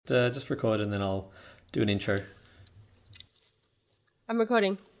just record and then I'll do an intro. I'm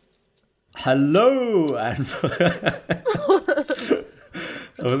recording. Hello, and I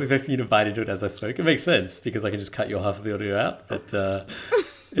wasn't expecting you to bite into it as I spoke. It makes sense because I can just cut your half of the audio out, but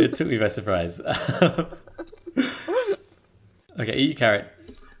it took me by surprise. Okay, eat your carrot.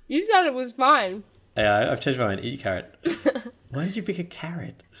 You said it was fine. Yeah, I've changed my mind. Eat your carrot. Why did you pick a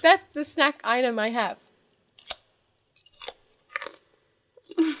carrot? That's the snack item I have.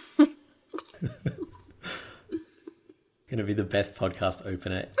 Going to be the best podcast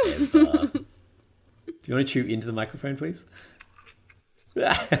opener ever. Do you want to chew into the microphone, please? Is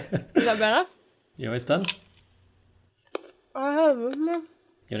that better? You almost done? No. You want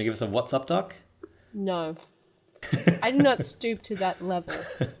to give us a what's up, Doc? No. I did not stoop to that level.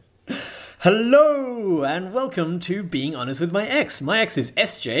 Hello, and welcome to Being Honest with My Ex. My ex is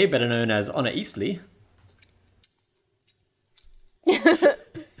SJ, better known as Honor Eastley.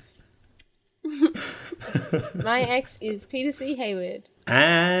 My ex is Peter C. Hayward.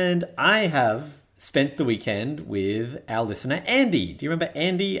 And I have spent the weekend with our listener, Andy. Do you remember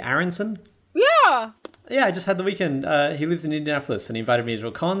Andy Aronson? Yeah. Yeah, I just had the weekend. He lives in Indianapolis and he invited me to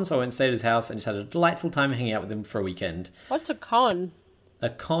a con, so I went and stayed at his house and just had a delightful time hanging out with him for a weekend. What's a con? A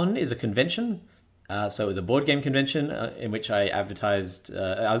con is a convention. So it was a board game convention in which I advertised.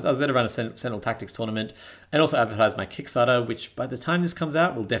 I was there to run a Sentinel Tactics tournament and also advertised my Kickstarter, which by the time this comes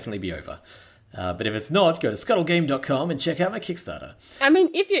out will definitely be over. But if it's not, go to scuttlegame.com and check out my Kickstarter. I mean,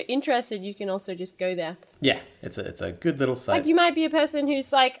 if you're interested, you can also just go there. Yeah, it's a good little site. Like, you might be a person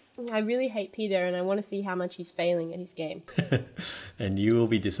who's like, I really hate Peter and I want to see how much he's failing at his game. And you will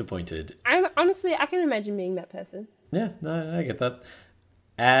be disappointed. Honestly, I can imagine being that person. Yeah, no, I get that.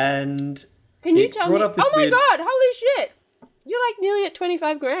 And can you tell me? Oh my weird... god, holy shit! You're like nearly at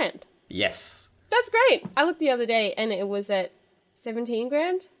 25 grand. Yes. That's great. I looked the other day and it was at 17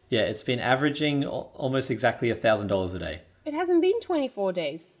 grand. Yeah, it's been averaging almost exactly $1,000 a day. It hasn't been 24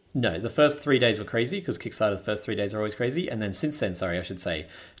 days. No, the first 3 days were crazy because Kickstarter, the first 3 days are always crazy. And then since then, I should say,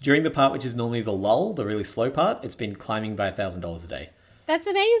 during the part which is normally the lull, the really slow part, it's been climbing by $1,000 a day. That's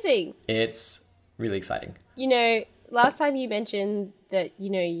amazing. It's really exciting. You know, last time you mentioned that,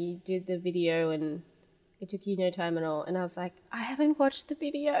 you did the video and it took you no time at all. And I was like, I haven't watched the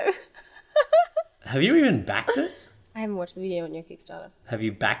video. Have you even backed it? I haven't watched the video on your Kickstarter. Have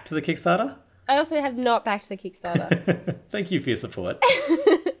you backed the Kickstarter? I also have not backed the Kickstarter. Thank you for your support.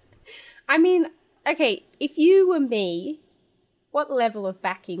 I mean, okay, if you were me, what level of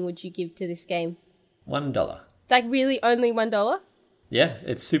backing would you give to this game? $1. Like, really only $1? Yeah,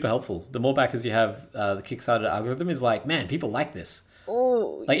 it's super helpful. The more backers you have, the Kickstarter algorithm is like, man, people like this.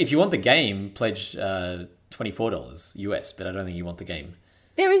 Oh. Like, if you want the game, pledge $24 US, but I don't think you want the game.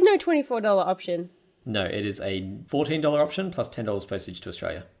 There is no $24 option. No, it is a $14 option plus $10 postage to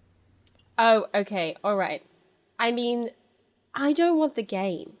Australia. Oh, okay. All right. I mean, I don't want the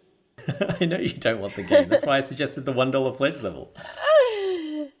game. I know you don't want the game. That's why I suggested the $1 pledge level.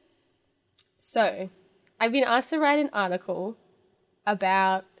 So, I've been asked to write an article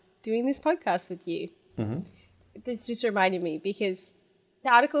about doing this podcast with you. Mm-hmm. This just reminded me because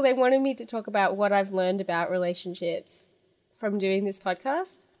the article, they wanted me to talk about what I've learned about relationships from doing this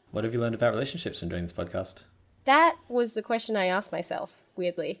podcast. What have you learned about relationships from doing this podcast? That was the question I asked myself,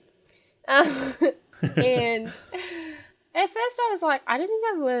 weirdly. And at first I was like, I don't think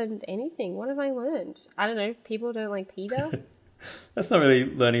I've learned anything. What have I learned? I don't know. People don't like Peter. That's not really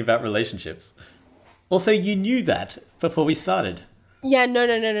learning about relationships. Also, you knew that before we started. Yeah,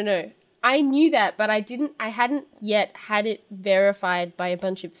 no. I knew that, but I hadn't yet had it verified by a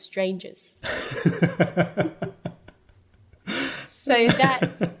bunch of strangers. So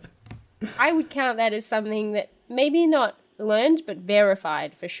that, I would count that as something that maybe not learned, but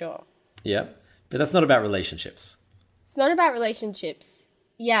verified for sure. Yeah, but that's not about relationships. It's not about relationships.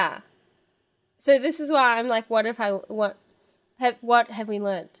 Yeah. So this is why I'm like, what have we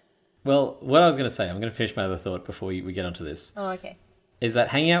learned? Well, what I was going to say, I'm going to finish my other thought before we get onto this. Oh, okay. Is that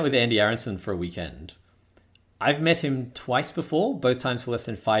hanging out with Andy Aronson for a weekend, I've met him twice before, both times for less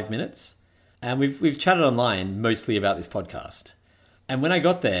than 5 minutes. And we've chatted online mostly about this podcast. And when I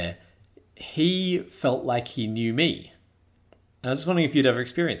got there, he felt like he knew me. And I was just wondering if you'd ever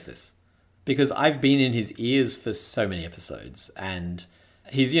experienced this. Because I've been in his ears for so many episodes. And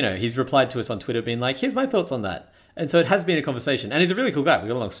he's replied to us on Twitter being like, here's my thoughts on that. And so it has been a conversation. And he's a really cool guy. We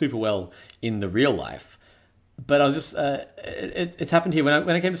got along super well in the real life. But I was just, it's happened here. When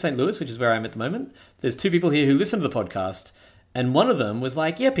I came to St. Louis, which is where I'm at the moment, there's 2 people here who listen to the podcast. And one of them was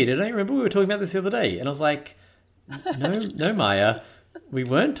like, yeah, Peter, don't you remember we were talking about this the other day? And I was like, no, Maya, we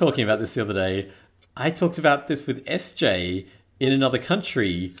weren't talking about this the other day. I talked about this with SJ in another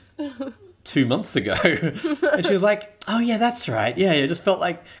country 2 months ago. And she was like, oh yeah, that's right. Yeah, it just felt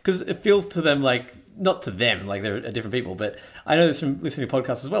like, because it feels to them like, not to them, like they're different people, but I know this from listening to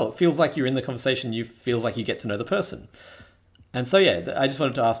podcasts as well. It feels like you're in the conversation. You feels like you get to know the person. And so, yeah, I just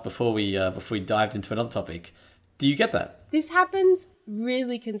wanted to ask before we dived into another topic, do you get that? This happens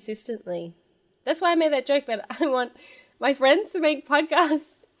really consistently. That's why I made that joke that I want my friends to make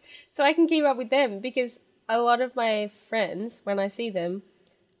podcasts so I can keep up with them, because a lot of my friends, when I see them,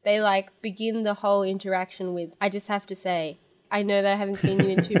 they like begin the whole interaction with, I just have to say, I know that I haven't seen you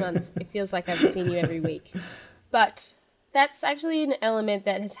in 2 months. It feels like I've seen you every week. But that's actually an element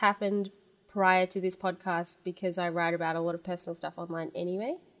that has happened prior to this podcast, because I write about a lot of personal stuff online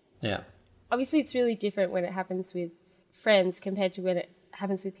anyway. Yeah. Obviously, it's really different when it happens with friends compared to when it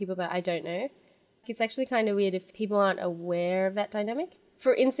happens with people that I don't know. It's actually kind of weird if people aren't aware of that dynamic.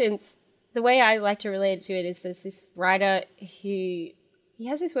 For instance, the way I like to relate to it is there's this writer who... he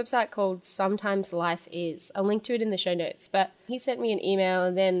has this website called Sometimes Life Is. I'll link to it in the show notes. But he sent me an email,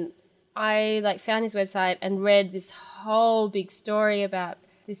 and then I found his website and read this whole big story about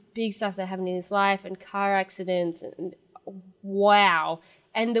this big stuff that happened in his life and car accidents, and wow.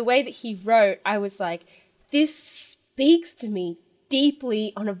 And the way that he wrote, I was like, this speaks to me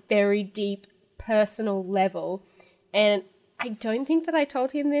deeply on a very deep personal level. And I don't think that I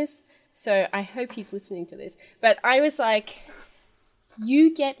told him this, so I hope he's listening to this. But I was like,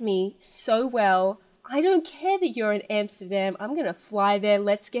 you get me so well. I don't care that you're in Amsterdam. I'm going to fly there.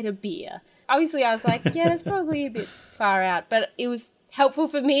 Let's get a beer. Obviously, I was like, yeah, that's probably a bit far out. But it was helpful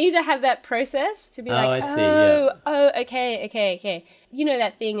for me to have that process to be like, okay. You know,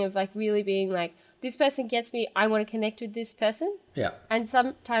 that thing of like really being like, this person gets me. I want to connect with this person. Yeah. And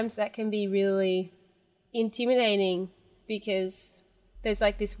sometimes that can be really intimidating because there's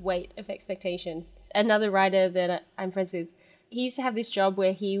like this weight of expectation. Another writer that I'm friends with, he used to have this job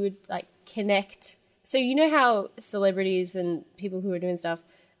where he would like connect. So you know how celebrities and people who are doing stuff,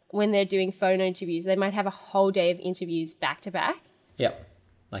 when they're doing phone interviews, they might have a whole day of interviews back to back. Yep.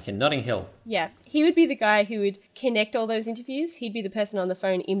 Like in Notting Hill. Yeah. He would be the guy who would connect all those interviews. He'd be the person on the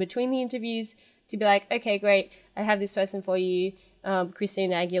phone in between the interviews to be like, okay, great. I have this person for you.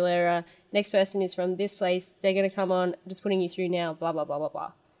 Christina Aguilera. Next person is from this place. They're going to come on. I'm just putting you through now. Blah, blah, blah, blah, blah.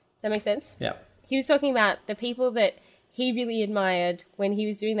 Does that make sense? Yeah. He was talking about the people that he really admired when he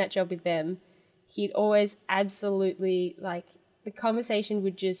was doing that job with them. He'd always absolutely, like, the conversation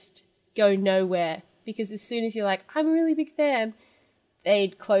would just go nowhere because as soon as you're like, I'm a really big fan,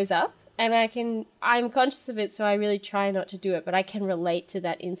 they'd close up. And I'm conscious of it, so I really try not to do it, but I can relate to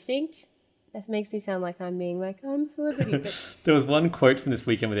that instinct. That makes me sound like I'm being like, I'm a celebrity. But there was one quote from this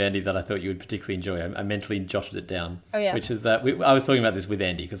weekend with Andy that I thought you would particularly enjoy. I mentally jotted it down. Oh, yeah. Which is that I was talking about this with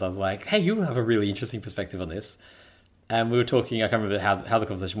Andy because I was like, hey, you have a really interesting perspective on this. And we were talking, I can't remember how the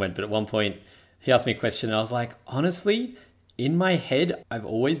conversation went, but at one point he asked me a question and I was like, honestly, in my head, I've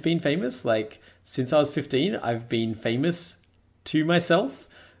always been famous. Like, since I was 15, I've been famous to myself.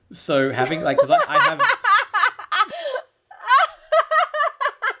 So having, like, because I have...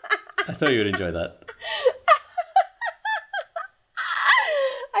 I thought you would enjoy that.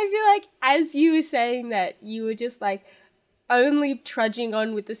 I feel like as you were saying that, you were just like only trudging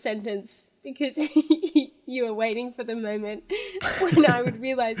on with the sentence because you were waiting for the moment when I would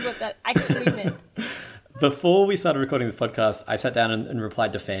realize what that actually meant. Before we started recording this podcast, I sat down and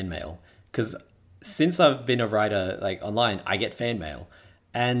replied to fan mail because since I've been a writer like online, I get fan mail.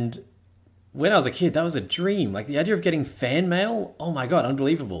 And when I was a kid, that was a dream. Like the idea of getting fan mail, oh my God,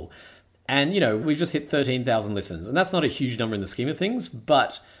 unbelievable. And, you know, we've just hit 13,000 listens. And that's not a huge number in the scheme of things.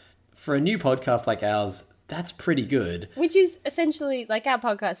 But for a new podcast like ours, that's pretty good. Which is essentially, like, our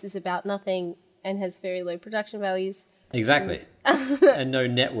podcast is about nothing and has very low production values. Exactly. And no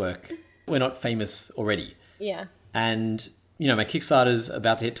network. We're not famous already. Yeah. And, you know, my Kickstarter's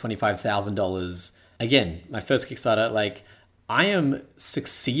about to hit $25,000. Again, my first Kickstarter, like, I am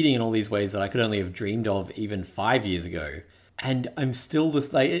succeeding in all these ways that I could only have dreamed of even 5 years ago. And I'm still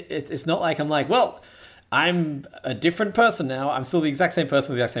this, like, it's not like I'm like, well, I'm a different person now. I'm still the exact same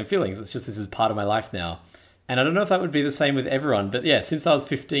person with the exact same feelings. It's just this is part of my life now. And I don't know if that would be the same with everyone. But yeah, since I was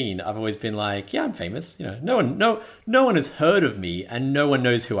 15, I've always been like, yeah, I'm famous. You know, no one has heard of me and no one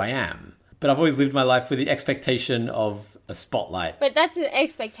knows who I am. But I've always lived my life with the expectation of a spotlight. But that's an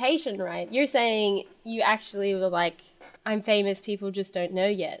expectation, right? You're saying you actually were like, I'm famous, people just don't know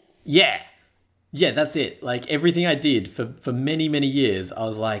yet. Yeah. Yeah, that's it. Like everything I did for many, many years, I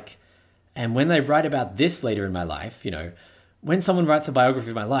was like, and when they write about this later in my life, you know, when someone writes a biography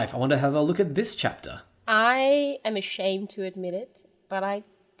of my life, I want to have a look at this chapter. I am ashamed to admit it, but I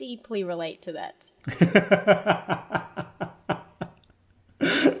deeply relate to that.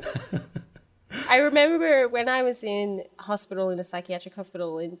 I remember when I was in hospital, in a psychiatric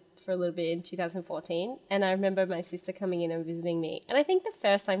hospital for a little bit in 2014, and I remember my sister coming in and visiting me. And I think the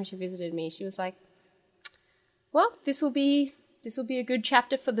first time she visited me, she was like, well, this will be a good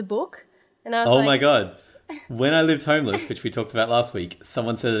chapter for the book. And I was Oh my God. When I lived homeless, which we talked about last week,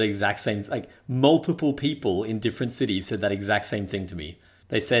 someone said the exact same, like multiple people in different cities said that exact same thing to me.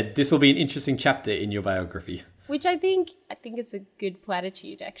 They said, this will be an interesting chapter in your biography. Which I think it's a good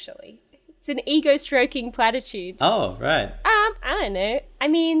platitude, actually. It's an ego-stroking platitude. Oh, right. I don't know. I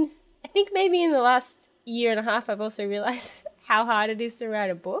mean, I think maybe in the last year and a half, I've also realized how hard it is to write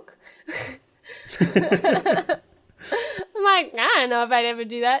a book. I'm like, I don't know if I'd ever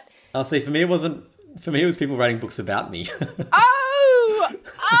do that. I'll see, for me, it was people writing books about me. Oh,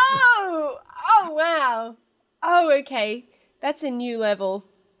 wow. Oh, okay. That's a new level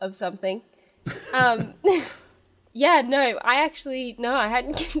of something. Yeah, no, I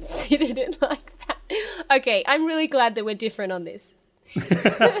hadn't considered it like that. Okay, I'm really glad that we're different on this.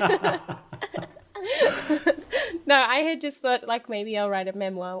 No, I had just thought, like, maybe I'll write a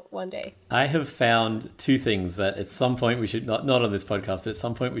memoir one day. I have found two things that at some point we should, not on this podcast, but at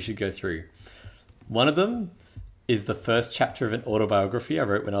some point we should go through. One of them is the first chapter of an autobiography I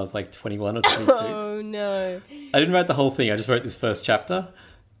wrote when I was like 21 or 22. Oh, no. I didn't write the whole thing. I just wrote this first chapter.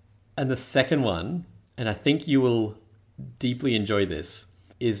 And the second one, and I think you will deeply enjoy this,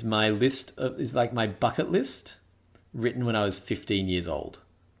 is my bucket list written when I was 15 years old.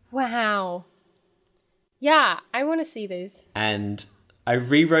 Wow. Yeah, I want to see this. And I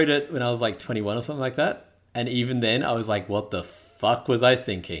rewrote it when I was like 21 or something like that. And even then I was like, what the fuck was I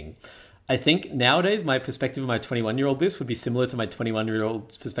thinking? I think nowadays my perspective of my 21-year-old list would be similar to my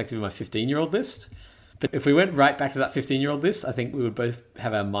 21-year-old perspective of my 15-year-old list. But if we went right back to that 15-year-old list, I think we would both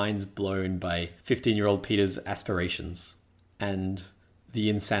have our minds blown by 15-year-old Peter's aspirations and the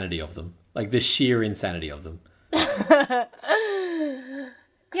insanity of them. Like the sheer insanity of them.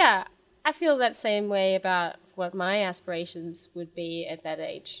 Yeah, I feel that same way about what my aspirations would be at that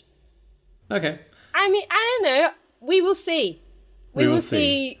age. Okay. I mean, I don't know. We will see. We will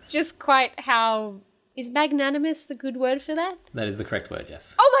see just quite how... Is magnanimous the good word for that? That is the correct word,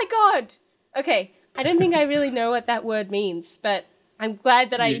 yes. Oh my God! Okay, I don't think I really know what that word means, but I'm glad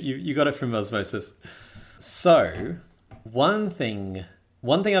that You got it from osmosis. So, one thing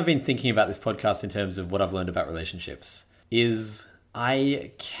I've been thinking about this podcast in terms of what I've learned about relationships is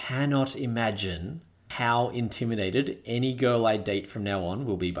I cannot imagine how intimidated any girl I date from now on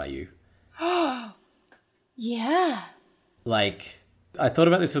will be by you. Yeah. Like, I thought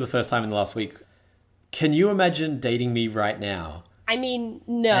about this for the first time in the last week. Can you imagine dating me right now? I mean,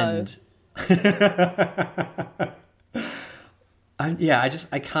 no. And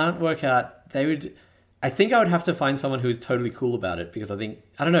I can't work out. I think I would have to find someone who's totally cool about it because I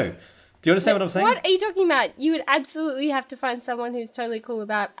don't know. Do you understand what I'm saying? What are you talking about? You would absolutely have to find someone who's totally cool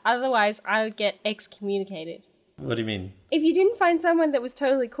about it. Otherwise, I would get excommunicated. What do you mean? If you didn't find someone that was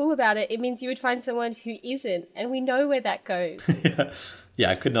totally cool about it, it means you would find someone who isn't. And we know where that goes.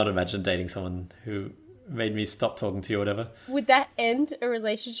 Yeah, I could not imagine dating someone who made me stop talking to you or whatever. Would that end a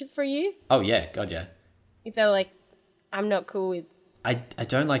relationship for you? Oh, yeah. God, yeah. If they're like, I'm not cool with... I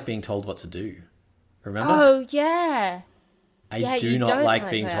don't like being told what to do. Remember? Oh, yeah. I do not like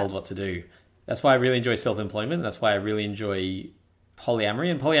being told what to do. That's why I really enjoy self-employment. That's why I really enjoy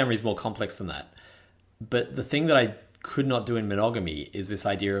polyamory. And polyamory is more complex than that. But the thing that I could not do in monogamy is this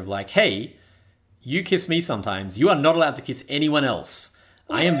idea of like, hey, you kiss me sometimes. You are not allowed to kiss anyone else.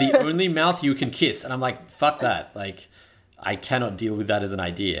 I am the only mouth you can kiss. And I'm like, fuck that. Like, I cannot deal with that as an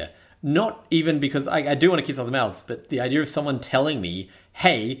idea. Not even because I do want to kiss other mouths, but the idea of someone telling me,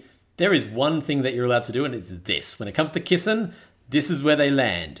 hey, there is one thing that you're allowed to do, and it's this. When it comes to kissing, this is where they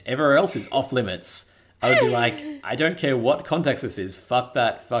land. Everywhere else is off limits. I would be like, I don't care what context this is. Fuck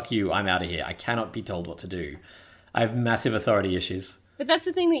that. Fuck you. I'm out of here. I cannot be told what to do. I have massive authority issues. But that's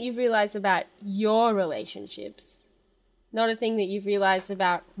the thing that you've realized about your relationships. Not a thing that you've realized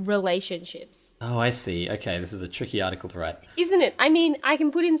about relationships. Oh, I see. Okay, this is a tricky article to write. Isn't it? I mean, I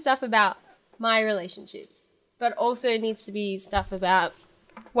can put in stuff about my relationships, but also it needs to be stuff about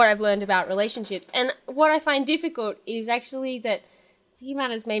what I've learned about relationships. And what I find difficult is actually that thinking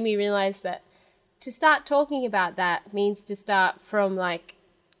about it has made me realize that to start talking about that means to start from like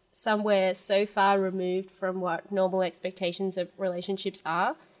somewhere so far removed from what normal expectations of relationships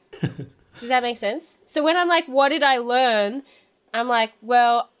are. Does that make sense? So when I'm like, what did I learn? I'm like,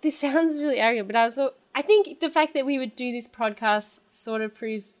 well, this sounds really arrogant, but I think the fact that we would do this podcast sort of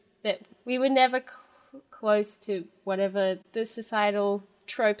proves that we were never close to whatever the societal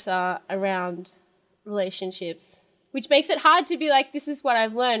tropes are around relationships. which makes it hard to be like, this is what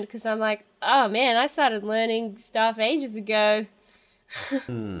I've learned, because I'm like, oh man, I started learning stuff ages ago.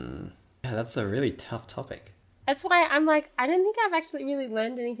 Yeah, that's a really tough topic. That's why I'm like, I don't think I've actually really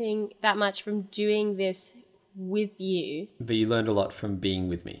learned anything that much from doing this with you. But you learned a lot from being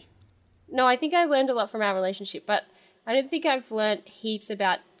with me. No, I think I learned a lot from our relationship, but I don't think I've learned heaps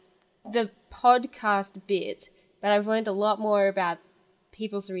about the podcast bit, but I've learned a lot more about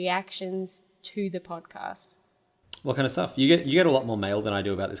people's reactions to the podcast. What kind of stuff? You get a lot more mail than I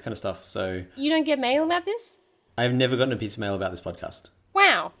do about this kind of stuff, so... You don't get mail about this? I've never gotten a piece of mail about this podcast.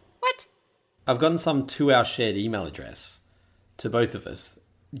 Wow. What? I've gotten some to our shared email address to both of us,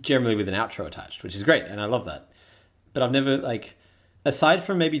 generally with an outro attached, which is great, and I love that. But I've never, like, aside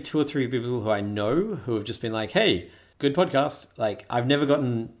from maybe 2 or 3 people who I know who have just been like, hey, good podcast, like, I've never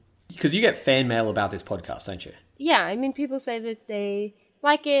gotten... Because you get fan mail about this podcast, don't you? Yeah, I mean, people say that they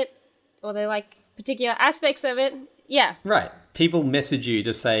like it, or they like particular aspects of it. Yeah. Right. People message you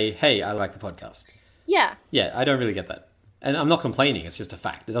to say, hey, I like the podcast. Yeah. Yeah, I don't really get that. And I'm not complaining, it's just a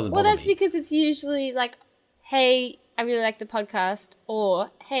fact. It doesn't bother me. Well, that's because it's usually like, hey, I really like the podcast,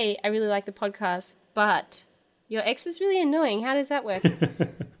 or hey, I really like the podcast, but your ex is really annoying. How does that work? Not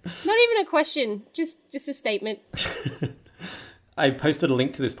even a question, just a statement. I posted a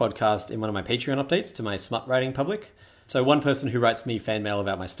link to this podcast in one of my Patreon updates to my smut writing public. So one person who writes me fan mail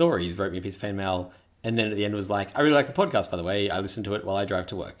about my stories wrote me a piece of fan mail, and then at the end was like, I really like the podcast, by the way. I listen to it while I drive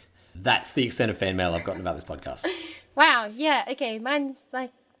to work. That's the extent of fan mail I've gotten about this podcast. Wow, yeah, okay, mine's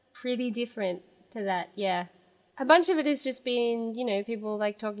like pretty different to that, yeah. A bunch of it is just being, you know, people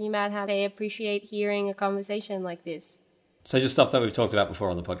like talking about how they appreciate hearing a conversation like this. So just stuff that we've talked about before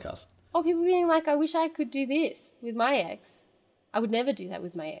on the podcast. Or people being like, I wish I could do this with my ex. I would never do that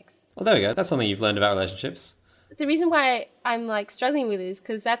with my ex. Well, there we go. That's something you've learned about relationships. The reason why I'm like struggling with it is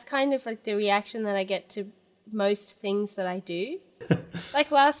because that's kind of like the reaction that I get to most things that I do.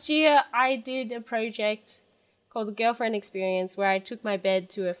 Like last year, I did a project called the Girlfriend Experience where I took my bed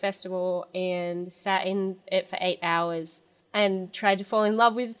to a festival and sat in it for 8 hours and tried to fall in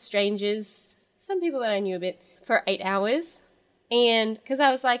love with strangers, some people that I knew a bit, for 8 hours. And because I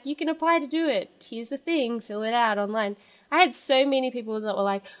was like, you can apply to do it. Here's the thing, fill it out online. I had so many people that were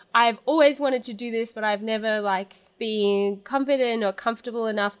like, I've always wanted to do this, but I've never like been confident or comfortable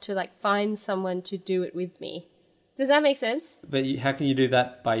enough to like find someone to do it with me. Does that make sense? But how can you do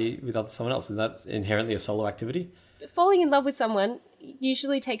that with someone else? Is that inherently a solo activity? Falling in love with someone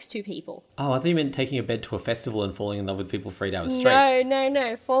usually takes 2 people. Oh, I thought you meant taking a bed to a festival and falling in love with people for 8 hours straight.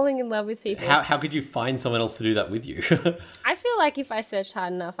 No. Falling in love with people. How could you find someone else to do that with you? I feel like if I searched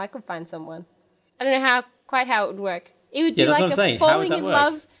hard enough, I could find someone. I don't know quite how it would work. It would be like a falling in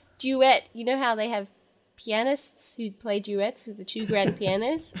love duet. You know how they have pianists who play duets with the 2 grand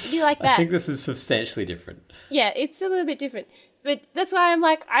pianos? It'd be like that. I think this is substantially different. Yeah, it's a little bit different. But that's why I'm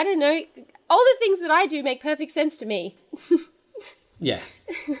like, I don't know. All the things that I do make perfect sense to me. Yeah.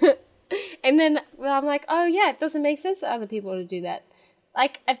 And then I'm like, oh yeah, it doesn't make sense for other people to do that.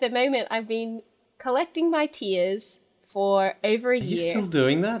 Like at the moment, I've been collecting my tears for over a year. Are you still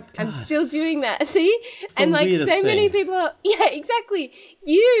doing that? God. I'm still doing that. See? It's and like so many thing. people yeah, exactly.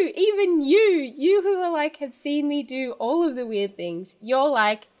 You who are like have seen me do all of the weird things. You're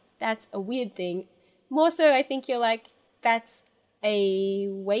like, that's a weird thing. More so I think you're like, that's a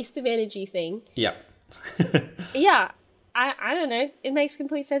waste of energy thing. Yeah. Yeah. I don't know. It makes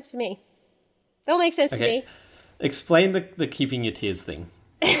complete sense to me. It all makes sense to me. Explain the keeping your tears thing.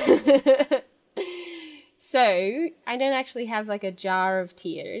 So, I don't actually have like a jar of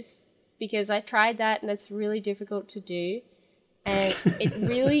tears because I tried that and it's really difficult to do. And it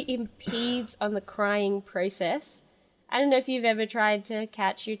really impedes on the crying process. I don't know if you've ever tried to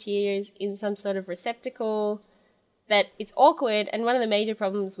catch your tears in some sort of receptacle, that it's awkward. And one of the major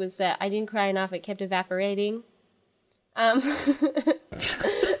problems was that I didn't cry enough. It kept evaporating.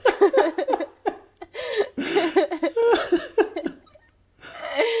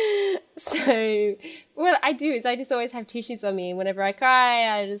 So what I do is I just always have tissues on me. Whenever I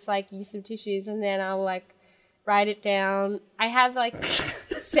cry, I just like use some tissues and then I'll like write it down. I have like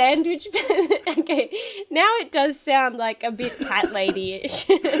sandwich. Okay, now it does sound like a bit cat lady-ish.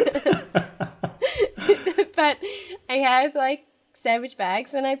 But I have like sandwich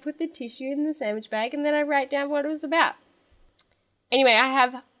bags and I put the tissue in the sandwich bag and then I write down what it was about. Anyway, I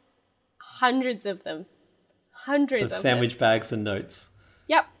have hundreds of them. Hundreds of sandwich bags and notes.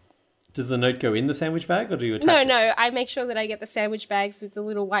 Yep. Does the note go in the sandwich bag or do you attach it? No. I make sure that I get the sandwich bags with the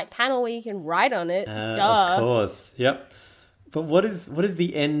little white panel where you can write on it. Duh. Of course. Yep. But what is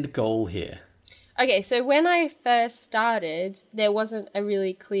the end goal here? Okay, so when I first started, there wasn't a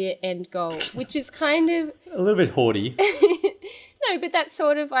really clear end goal, which is kind of... A little bit haughty. No, but that's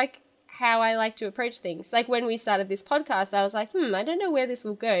sort of like how I like to approach things. Like when we started this podcast, I was like, I don't know where this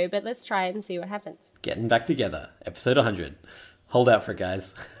will go, but let's try it and see what happens. Getting back together. Episode 100. Hold out for it,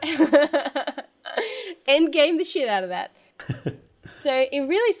 guys. End game the shit out of that. So it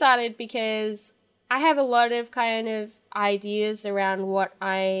really started because I have a lot of kind of ideas around what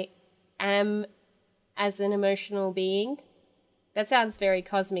I am as an emotional being. That sounds very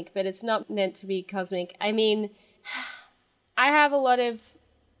cosmic, but it's not meant to be cosmic. I mean, I have a lot of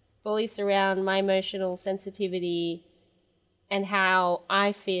beliefs around my emotional sensitivity and how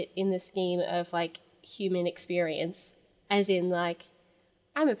I fit in the scheme of like human experience. As in like,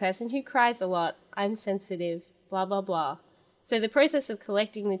 I'm a person who cries a lot. I'm sensitive, blah, blah, blah. So the process of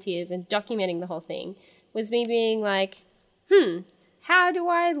collecting the tears and documenting the whole thing was me being like, how do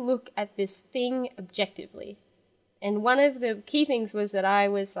I look at this thing objectively? And one of the key things was that I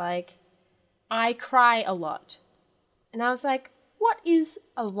was like, I cry a lot. And I was like, what is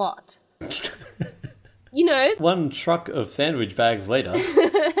a lot? You know? One truck of sandwich bags later.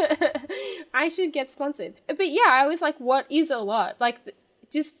 I should get sponsored. But yeah, I was like, what is a lot? Like,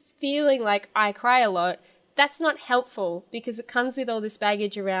 just feeling like I cry a lot, that's not helpful because it comes with all this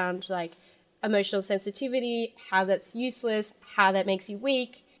baggage around, like, emotional sensitivity, how that's useless, how that makes you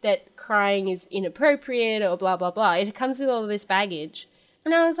weak, that crying is inappropriate or blah, blah, blah. It comes with all this baggage.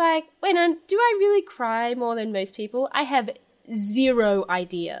 And I was like, wait, do I really cry more than most people? I have zero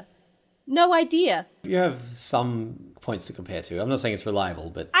idea. No idea. You have some points to compare to. I'm not saying it's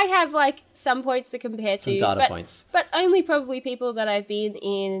reliable, but... I have, like, some points to compare to. Some data points. But only probably people that I've been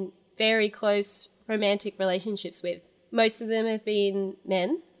in very close romantic relationships with. Most of them have been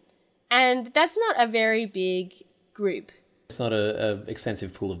men. And that's not a very big group. It's not a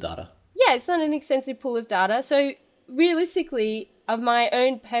extensive pool of data. Yeah, it's not an extensive pool of data. So, realistically, of my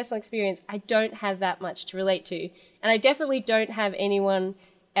own personal experience, I don't have that much to relate to. And I definitely don't have anyone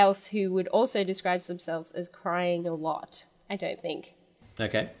else who would also describe themselves as crying a lot, I don't think.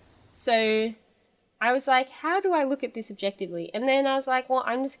 Okay. So I was like, how do I look at this objectively? And then I was like, well,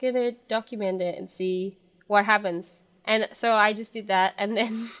 I'm just going to document it and see what happens. And so I just did that. And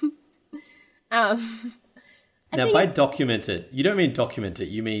then... now, by document it, you don't mean document it,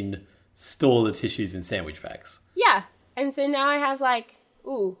 you mean store the tissues in sandwich bags. Yeah. And so now I have like,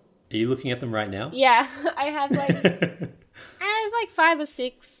 ooh. Are you looking at them right now? Yeah. I have like... I have like 5 or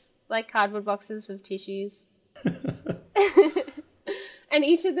 6 like cardboard boxes of tissues. And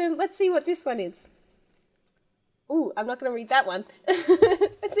each of them, let's see what this one is. Ooh, I'm not going to read that one.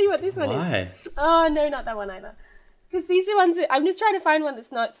 Let's see what this one Why? is. Oh, no, not that one either. Because these are ones that, I'm just trying to find one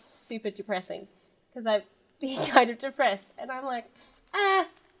that's not super depressing. Because I've been kind of depressed. And I'm like,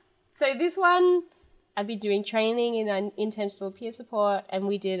 So this one, I've been doing training in intentional peer support. And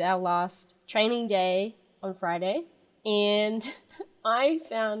we did our last training day on Friday. And I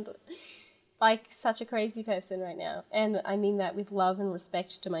sound like such a crazy person right now. And I mean that with love and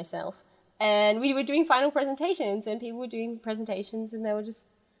respect to myself. And we were doing final presentations and people were doing presentations and they were just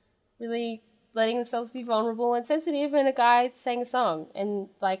really letting themselves be vulnerable and sensitive. And a guy sang a song and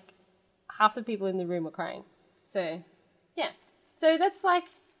like half the people in the room were crying. So, yeah. So that's like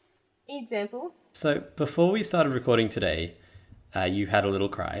an example. So before we started recording today, you had a little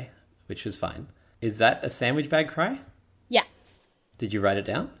cry, which was fine. Is that a sandwich bag cry? Yeah. Did you write it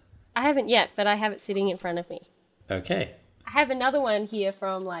down? I haven't yet, but I have it sitting in front of me. Okay. I have another one here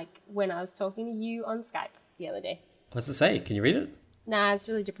from like when I was talking to you on Skype the other day. What's it say? Can you read it? Nah, it's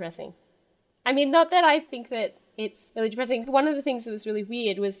really depressing. I mean, not that I think that it's really depressing. One of the things that was really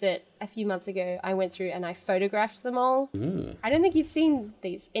weird was that a few months ago I went through and I photographed them all. Ooh. I don't think you've seen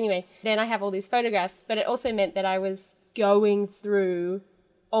these. Anyway, then I have all these photographs, but it also meant that I was going through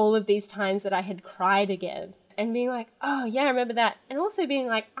all of these times that I had cried again and being like, oh yeah, I remember that. And also being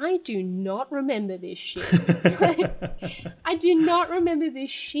like, I do not remember this shit. I do not remember this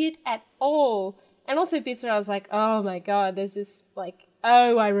shit at all. And also bits where I was like, oh my God, there's this like,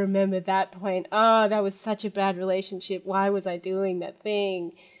 oh, I remember that point. Oh, that was such a bad relationship. Why was I doing that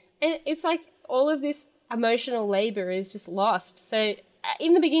thing? And it's like all of this emotional labor is just lost. So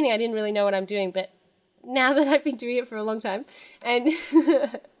in the beginning, I didn't really know what I'm doing, but now that I've been doing it for a long time, and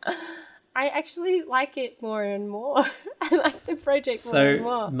I actually like it more and more. I like the project more and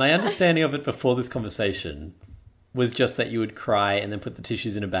more. So my understanding of it before this conversation was just that you would cry and then put the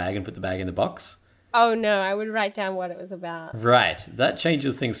tissues in a bag and put the bag in the box. Oh no, I would write down what it was about. Right. That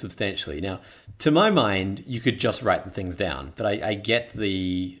changes things substantially. Now, to my mind, you could just write the things down, but I get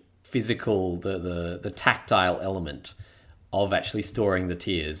the physical, the tactile element of actually storing the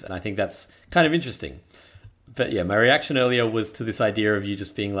tears. And I think that's kind of interesting. But yeah, my reaction earlier was to this idea of you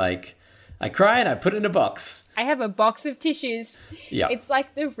just being like, I cry and I put it in a box. I have a box of tissues. Yeah. It's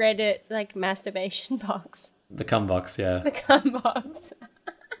like the Reddit, like, masturbation box. The cum box, yeah. The cum box.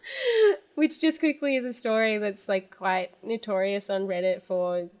 Which just quickly is a story that's, like, quite notorious on Reddit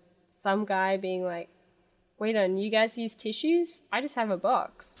for some guy being like, wait on, you guys use tissues? I just have a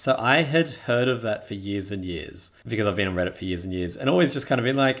box. So I had heard of that for years and years because I've been on Reddit for years and years and always just kind of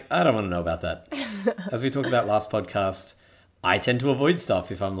been like, I don't want to know about that. As we talked about last podcast, I tend to avoid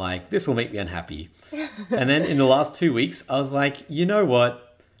stuff if I'm like, this will make me unhappy. And then in the last 2 weeks, I was like, you know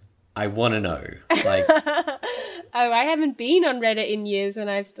what? I want to know. Like, Oh, I haven't been on Reddit in years and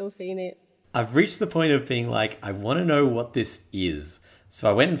I've still seen it. I've reached the point of being like, I want to know what this is. So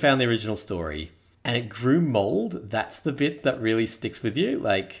I went and found the original story and it grew mold. That's the bit that really sticks with you.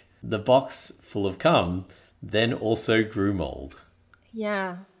 Like the box full of cum then also grew mold.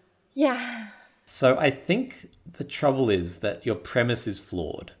 Yeah. Yeah. So I think the trouble is that your premise is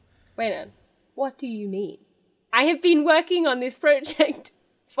flawed. Wait on. What do you mean? I have been working on this project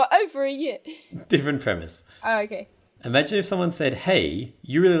for over a year. Different premise. Oh, okay. Imagine if someone said, hey,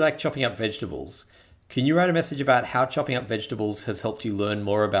 you really like chopping up vegetables. Can you write a message about how chopping up vegetables has helped you learn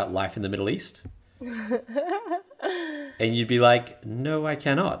more about life in the Middle East? And you'd be like, no, I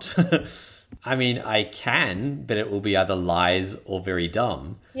cannot. I mean, I can, but it will be either lies or very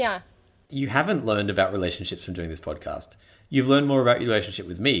dumb. Yeah. You haven't learned about relationships from doing this podcast. You've learned more about your relationship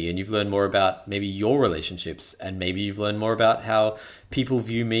with me, and you've learned more about maybe your relationships, and maybe you've learned more about how people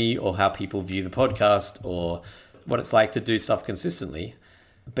view me or how people view the podcast or what it's like to do stuff consistently.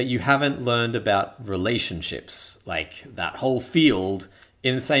 But you haven't learned about relationships, like that whole field,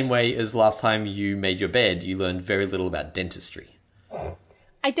 in the same way as last time you made your bed, you learned very little about dentistry.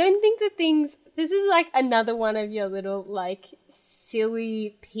 I don't think the things... This is like another one of your little, like,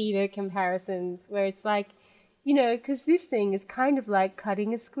 silly Peter comparisons where it's like, you know, because this thing is kind of like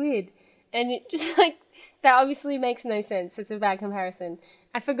cutting a squid. And it just, like, that obviously makes no sense. It's a bad comparison.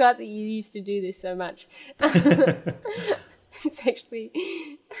 I forgot that you used to do this so much. It's actually...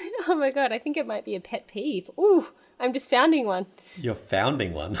 Oh, my God. I think it might be a pet peeve. Ooh, I'm just founding one. You're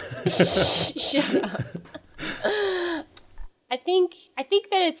founding one. Shut up. I think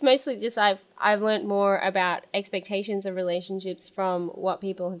that it's mostly just I've learned more about expectations of relationships from what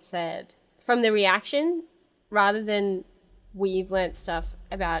people have said, from the reaction, rather than we've learnt stuff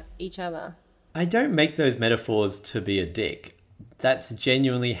about each other. I don't make those metaphors to be a dick. That's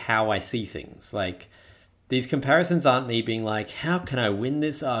genuinely how I see things. Like, these comparisons aren't me being like, how can I win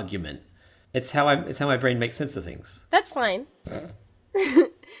this argument? It's how my brain makes sense of things. That's fine.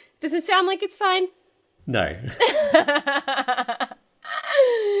 Does it sound like it's fine? No.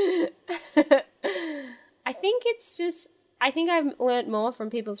 I think I've learnt more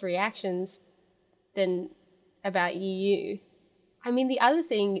from people's reactions than about you. I mean, the other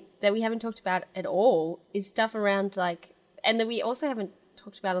thing that we haven't talked about at all is stuff around, like, and that we also haven't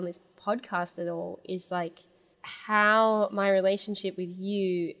talked about on this podcast at all, is like how my relationship with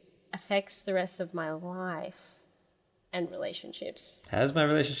you affects the rest of my life and relationships. How does my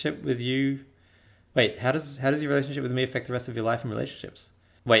relationship with you... Wait, how does your relationship with me affect the rest of your life and relationships?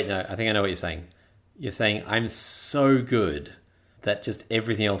 Wait, no, I think I know what you're saying. You're saying I'm so good that just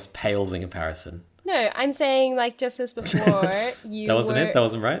everything else pales in comparison. No, I'm saying, like, just as before, you That wasn't it? That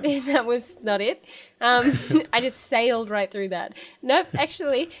wasn't right? That was not it. I just sailed right through that. Nope,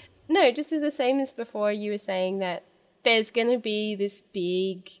 actually, no, just as the same as before, you were saying that there's going to be this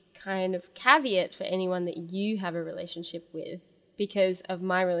big kind of caveat for anyone that you have a relationship with because of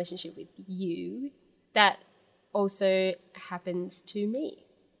my relationship with you. That also happens to me.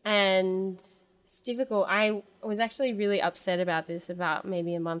 And it's difficult. I was actually really upset about this about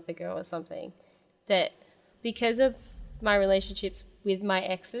maybe a month ago or something. That because of my relationships with my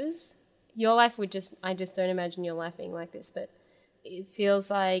exes, your life would just... I just don't imagine your life being like this, but it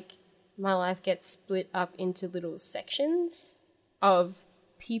feels like my life gets split up into little sections of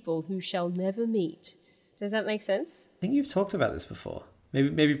people who shall never meet. Does that make sense? I think you've talked about this before.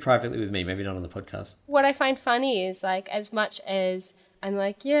 Maybe privately with me, maybe not on the podcast. What I find funny is, like, as much as I'm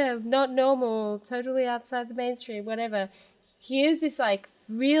like, yeah, not normal, totally outside the mainstream, whatever, here's this, like,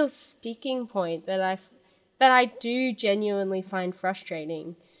 real sticking point that I do genuinely find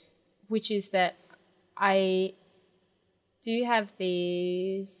frustrating, which is that I do have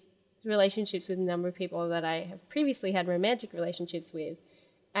these relationships with a number of people that I have previously had romantic relationships with,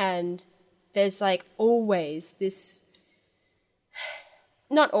 and there's, like, always this...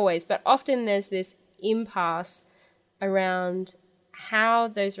 Not always, but often there's this impasse around how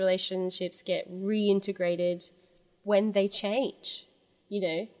those relationships get reintegrated when they change, you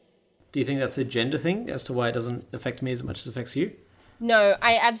know? Do you think that's a gender thing as to why it doesn't affect me as much as it affects you? No,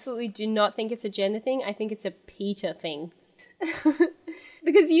 I absolutely do not think it's a gender thing. I think it's a Peter thing.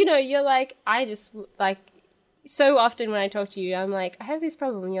 Because, you know, you're like, I just, like, so often when I talk to you, I'm like, I have this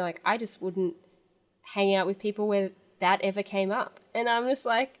problem. And you're like, I just wouldn't hang out with people where that ever came up. And I'm just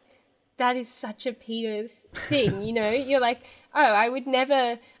like, that is such a Peter thing, you know? You're like, oh, I would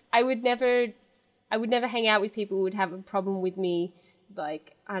never hang out with people who would have a problem with me.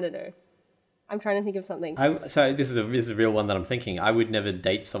 Like, I don't know. I'm trying to think of something. So this is a real one that I'm thinking. I would never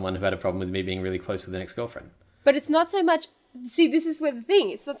date someone who had a problem with me being really close with an ex-girlfriend. But it's not so much. See, this is where the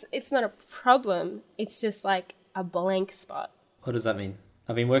thing. It's not a problem. It's just like a blank spot. What does that mean?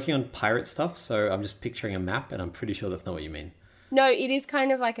 I've been working on pirate stuff, so I'm just picturing a map, and I'm pretty sure that's not what you mean. No, it is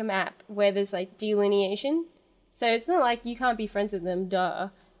kind of like a map where there's like delineation. So it's not like you can't be friends with them, duh.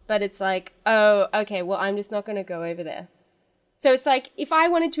 But it's like, oh, okay, well, I'm just not going to go over there. So it's like, if I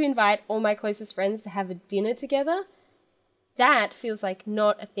wanted to invite all my closest friends to have a dinner together, that feels like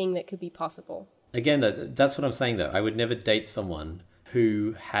not a thing that could be possible. Again, that's what I'm saying, though. I would never date someone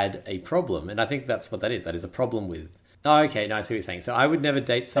who had a problem. And I think that's what that is. That is a problem with... Oh, okay. No, I see what you're saying. So I would never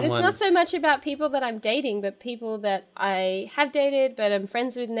date someone... But it's not so much about people that I'm dating, but people that I have dated, but I'm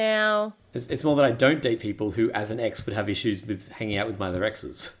friends with now. It's more that I don't date people who, as an ex, would have issues with hanging out with my other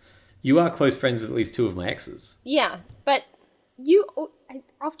exes. You are close friends with at least two of my exes. Yeah, but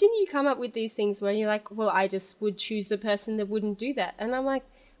often you come up with these things where you're like, well, I just would choose the person that wouldn't do that. And I'm like,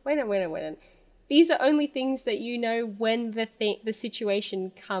 wait a minute. These are only things that you know when the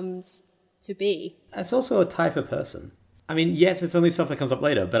situation comes to be. It's also a type of person. I mean, yes, it's only stuff that comes up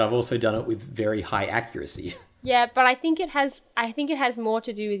later, but I've also done it with very high accuracy. Yeah, but I think it has more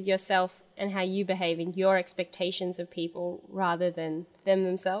to do with yourself and how you behave and your expectations of people rather than them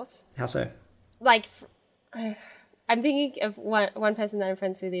themselves. How so? Like, I'm thinking of one person that I'm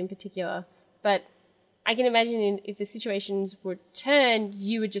friends with in particular, but I can imagine if the situations were turned,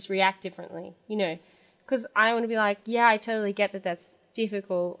 you would just react differently, you know? Because I want to be like, yeah, I totally get that that's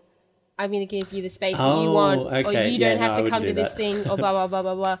difficult. I'm going to give you the space that you want, okay. or you don't have to come to this thing, or blah, blah, blah,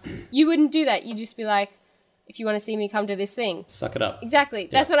 blah, blah. You wouldn't do that. You'd just be like, if you want to see me, come to this thing. Suck it up. Exactly.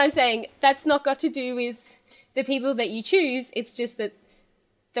 That's what I'm saying. That's not got to do with the people that you choose. It's just that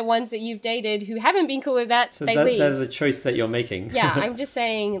the ones that you've dated who haven't been cool with that, so they leave. That is a choice that you're making. Yeah, I'm just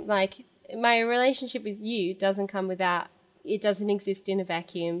saying, like, my relationship with you doesn't come without, it doesn't exist in a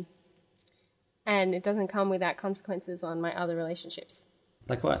vacuum, and it doesn't come without consequences on my other relationships.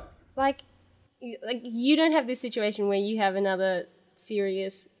 Like what? Like you don't have this situation where you have another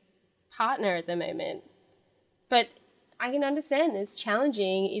serious partner at the moment, but I can understand it's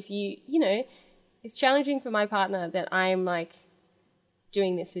challenging if you know, it's challenging for my partner that I'm like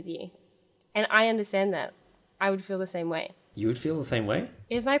doing this with you, and I understand that. I would feel the same way. You would feel the same way?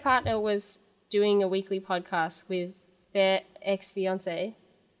 If my partner was doing a weekly podcast with their ex-fiancé,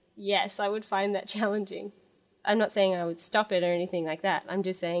 yes, I would find that challenging. I'm not saying I would stop it or anything like that. I'm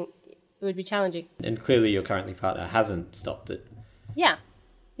just saying it would be challenging. And clearly your currently partner hasn't stopped it. Yeah.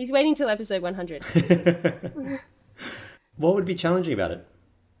 He's waiting till episode 100. What would be challenging about it?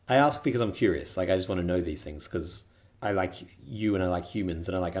 I ask because I'm curious. Like, I just want to know these things because I like you and I like humans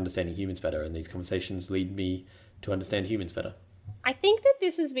and I like understanding humans better, and these conversations lead me to understand humans better. I think that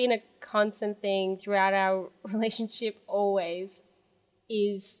this has been a constant thing throughout our relationship always,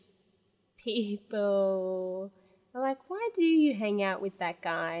 is people are like, why do you hang out with that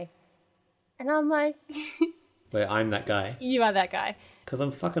guy? And I'm like... Where I'm that guy. You are that guy. Because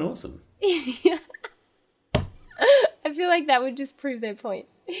I'm fucking awesome. Yeah. I feel like that would just prove their point.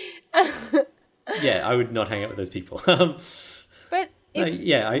 Yeah, I would not hang out with those people. But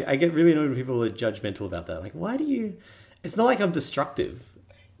it's... I get really annoyed when people are judgmental about that. Like, why do you... It's not like I'm destructive.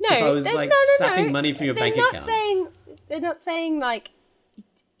 No, if I was sapping money from your bank account. They're not saying like,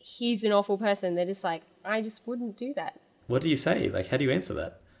 he's an awful person. They're just like, I just wouldn't do that. What do you say? Like, how do you answer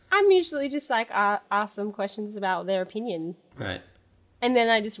that? I'm usually just like, ask them questions about their opinion. Right. And then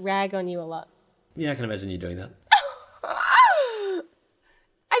I just rag on you a lot. Yeah, I can imagine you doing that. I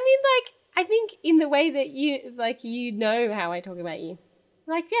mean, like, I think in the way that you know how I talk about you.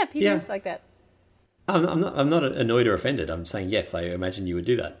 Like, yeah, people just like that. I'm not annoyed or offended. I'm saying, yes, I imagine you would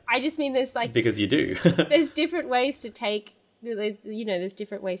do that. I just mean there's like... Because you do. There's different ways to take, there's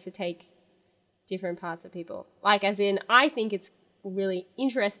different ways to take different parts of people. Like, as in, I think it's really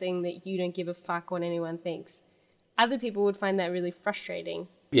interesting that you don't give a fuck what anyone thinks. Other people would find that really frustrating.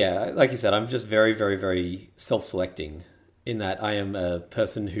 Yeah, like you said, I'm just very, very, very self-selecting in that I am a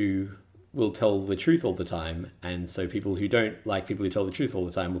person who will tell the truth all the time. And so people who don't like people who tell the truth all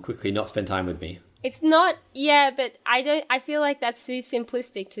the time will quickly not spend time with me. It's not, yeah, but I feel like that's too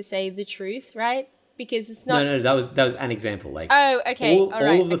simplistic to say the truth, right? Because it's not. No, that was an example. Like, Oh, okay. all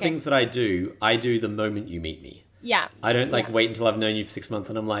of the okay. things that I do the moment you meet me. Yeah. I don't yeah. wait until I've known you for 6 months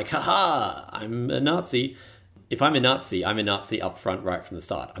and I'm like, haha, I'm a Nazi. If I'm a Nazi up front right from the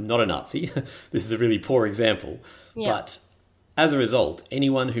start. I'm not a Nazi. This is a really poor example. Yeah. But as a result,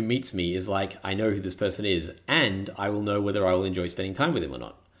 anyone who meets me is like, I know who this person is, and I will know whether I will enjoy spending time with him or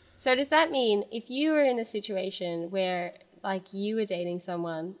not. So does that mean if you were in a situation where, like, you were dating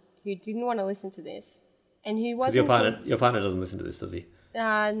someone who didn't want to listen to this, and who wasn't... Because your partner doesn't listen to this, does he?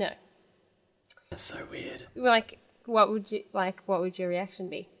 No. That's so weird. Like, what would your reaction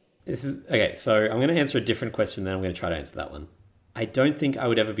be? This is okay. So I'm going to answer a different question, then I'm going to try to answer that one. I don't think I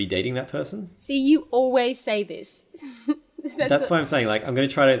would ever be dating that person. See, you always say this. That's why I'm saying, like, I'm going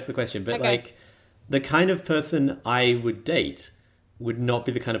to try to answer the question. But, like, the kind of person I would date would not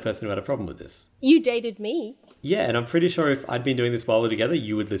be the kind of person who had a problem with this. You dated me. Yeah, and I'm pretty sure if I'd been doing this while we were together,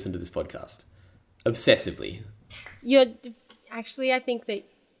 you would listen to this podcast. Obsessively. Actually, I think that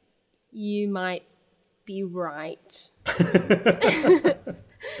you might be right.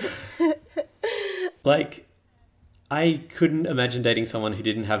 Like, I couldn't imagine dating someone who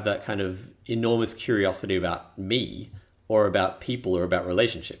didn't have that kind of enormous curiosity about me or about people or about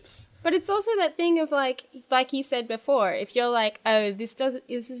relationships. But it's also that thing of like you said before, if you're like, oh, this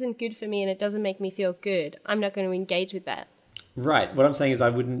isn't good for me and it doesn't make me feel good, I'm not going to engage with that. Right. What I'm saying is I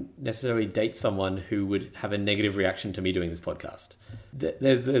wouldn't necessarily date someone who would have a negative reaction to me doing this podcast.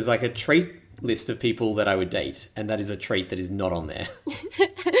 There's like a trait list of people that I would date, and that is a trait that is not on there.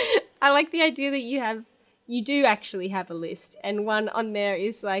 I like the idea that you do actually have a list, and one on there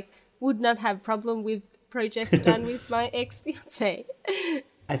is like, would not have problem with projects done with my ex-fiance.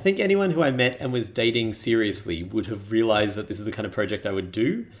 I think anyone who I met and was dating seriously would have realized that this is the kind of project I would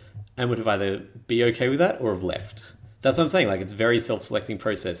do and would have either be okay with that or have left. That's what I'm saying. Like, it's a very self-selecting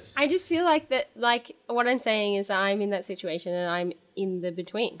process. I just feel like that, like, what I'm saying is I'm in that situation and I'm in the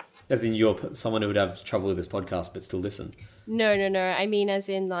between. As in you're someone who would have trouble with this podcast but still listen. No. I mean, as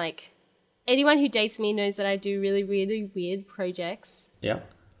in, like, anyone who dates me knows that I do really, really weird projects. Yeah.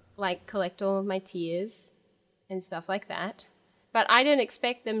 Like, collect all of my tears and stuff like that. But I don't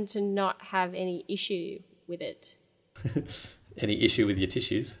expect them to not have any issue with it. Any issue with your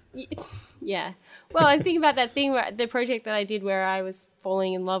tissues? Yeah. Well, I think about that thing, the project that I did where I was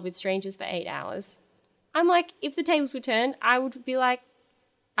falling in love with strangers for 8 hours. I'm like, if the tables were turned, I would be like,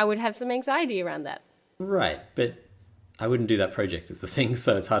 I would have some anxiety around that. Right, but I wouldn't do that project is the thing,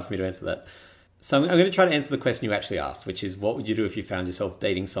 so it's hard for me to answer that. So I'm going to try to answer the question you actually asked, which is what would you do if you found yourself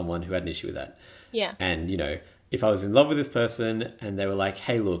dating someone who had an issue with that? Yeah. And, you know, if I was in love with this person and they were like,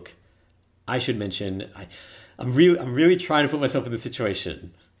 hey, look, I should mention, I'm really trying to put myself in this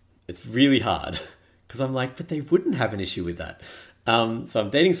situation. It's really hard because I'm like, but they wouldn't have an issue with that. So I'm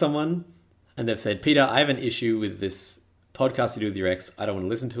dating someone and they've said, Peter, I have an issue with this podcast to do with your ex. I don't want to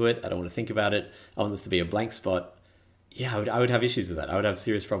listen to it. I don't want to think about it. I want this to be a blank spot. Yeah, I would have issues with that. I would have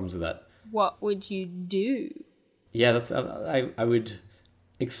serious problems with that. What would you do? Yeah, I would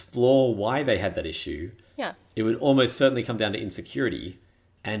explore why they had that issue. Yeah. It would almost certainly come down to insecurity.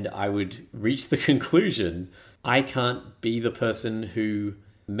 And I would reach the conclusion, I can't be the person who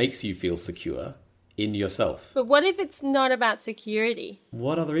makes you feel secure in yourself. But what if it's not about security?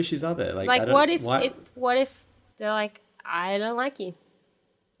 What other issues are there? Like what if they're like, I don't like you.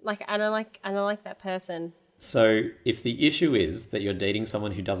 Like I don't like that person. So if the issue is that you're dating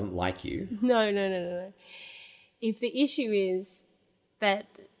someone who doesn't like you. No. If the issue is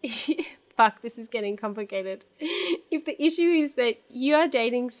that fuck, this is getting complicated. If the issue is that you are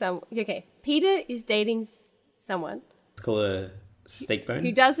dating Peter is dating someone. Let's call it a steak bone.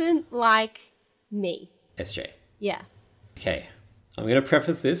 Who doesn't like me. SJ. Yeah. Okay. I'm going to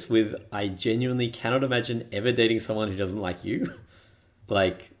preface this with I genuinely cannot imagine ever dating someone who doesn't like you.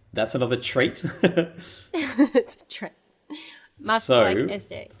 Like, that's another trait. It's a trait. Must like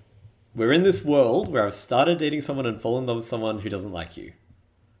SJ. We're in this world where I've started dating someone and fallen in love with someone who doesn't like you.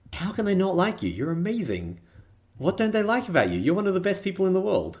 How can they not like you? You're amazing. What don't they like about you? You're one of the best people in the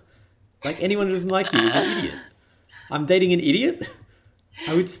world. Like, anyone who doesn't like you is an idiot. I'm dating an idiot?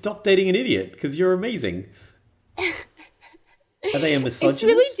 I would stop dating an idiot because you're amazing. Are they a misogynist?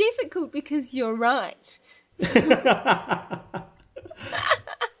 It's really difficult because you're right.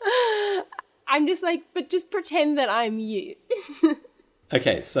 I'm just like, but just pretend that I'm you.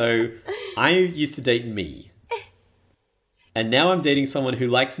 Okay, so I used to date me. And now I'm dating someone who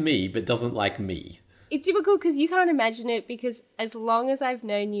likes me but doesn't like me. It's difficult because you can't imagine it because as long as I've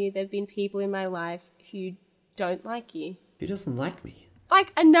known you, there have been people in my life who don't like you. Who doesn't like me?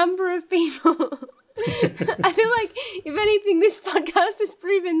 like a number of people. I feel like, if anything, this podcast has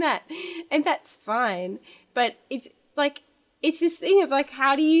proven that. And that's fine. But it's like, it's this thing of like,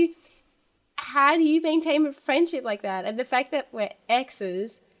 how do you maintain a friendship like that? And the fact that we're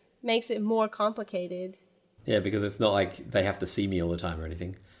exes makes it more complicated. Yeah, because it's not like they have to see me all the time or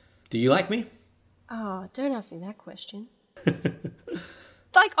anything. Do you like me? Oh, don't ask me that question.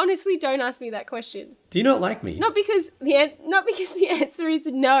 Like, honestly, don't ask me that question. Do you not like me? Not because the answer is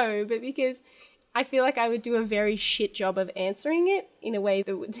no, but because I feel like I would do a very shit job of answering it in a way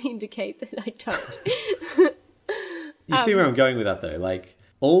that would indicate that I don't. You see where I'm going with that, though? Like,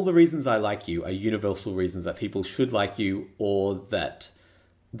 all the reasons I like you are universal reasons that people should like you, or that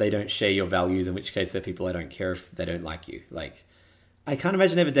they don't share your values, in which case they're people I don't care if they don't like you. Like, I can't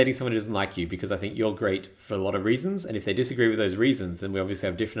imagine ever dating someone who doesn't like you, because I think you're great for a lot of reasons, and if they disagree with those reasons, then we obviously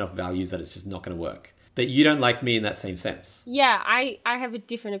have different enough values that it's just not going to work. But you don't like me in that same sense. Yeah, I have a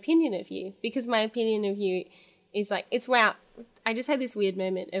different opinion of you, because my opinion of you is like, it's wow. I just had this weird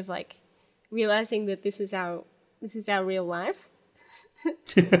moment of like realizing that this is our real life.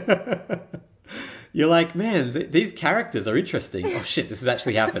 You're like, man, these characters are interesting. Oh shit, this is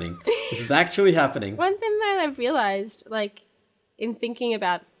actually happening. This is actually happening. One thing that I've realized, like, in thinking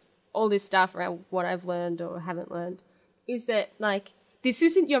about all this stuff around what I've learned or haven't learned, is that, like, this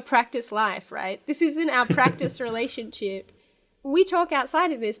isn't your practice life, right? This isn't our practice relationship. We talk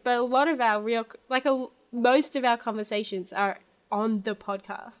outside of this, but a lot of our most of our conversations are on the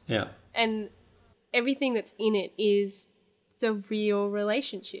podcast. Yeah. And everything that's in it is the real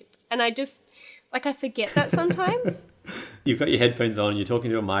relationship. And I just, like, I forget that sometimes. You've got your headphones on, you're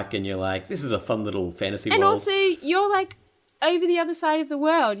talking to a mic, and you're like, this is a fun little fantasy and world. And also, you're, like, over the other side of the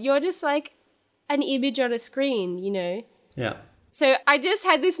world. You're just, like, an image on a screen, you know? Yeah. So I just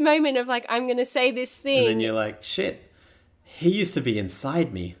had this moment of, like, I'm going to say this thing. And then you're like, shit, he used to be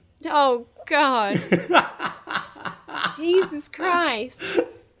inside me. Oh, God. Jesus Christ.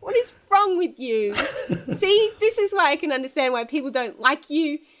 What is wrong with you? See, this is why I can understand why people don't like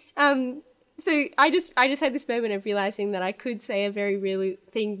you. So I just had this moment of realizing that I could say a very real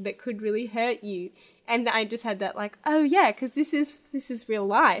thing that could really hurt you. And I just had that like, oh yeah, because this is real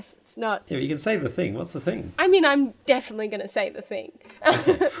life. It's not. Yeah, but you can say the thing. What's the thing? I mean, I'm definitely going to say the thing.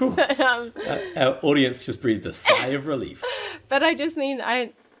 Okay, but, our audience just breathed a sigh of relief. But I just mean,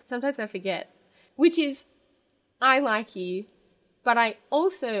 sometimes I forget, which is, I like you, but I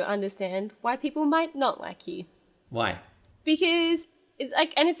also understand why people might not like you. Why? Because it's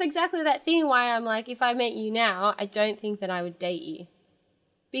like, and it's exactly that thing why I'm like, if I met you now, I don't think that I would date you.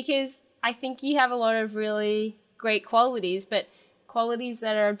 Because I think you have a lot of really great qualities, but qualities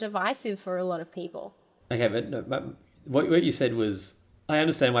that are divisive for a lot of people. Okay, but what you said was, I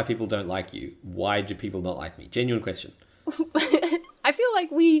understand why people don't like you. Why do people not like me? Genuine question. I feel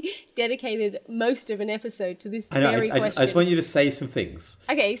like we dedicated most of an episode to this very question. I just want you to say some things.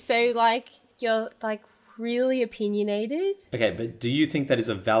 Okay, so like, you're like really opinionated. Okay, but do you think that is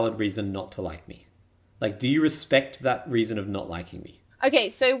a valid reason not to like me? Like, do you respect that reason of not liking me? Okay,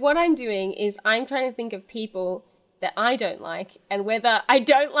 so what I'm doing is I'm trying to think of people that I don't like and whether I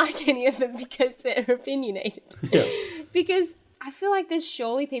don't like any of them because they're opinionated. Yeah. Because I feel like there's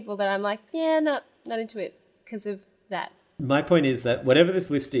surely people that I'm like, yeah, not into it because of that. My point is that whatever this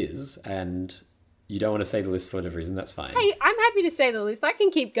list is, and you don't want to say the list for whatever reason, that's fine. Hey, I'm happy to say the list. I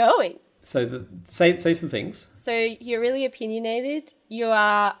can keep going. So say some things. So you're really opinionated. You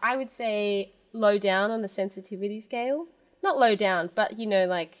are, I would say, low down on the sensitivity scale. Not low down, but, you know,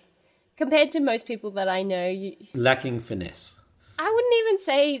 like, compared to most people that I know, lacking finesse. I wouldn't even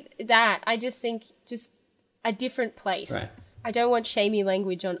say that. I just think just a different place. Right. I don't want shamey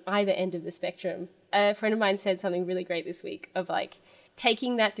language on either end of the spectrum. A friend of mine said something really great this week of, like,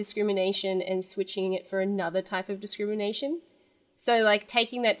 taking that discrimination and switching it for another type of discrimination. So, like,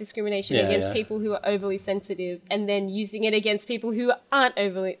 taking that discrimination against people who are overly sensitive and then using it against people who aren't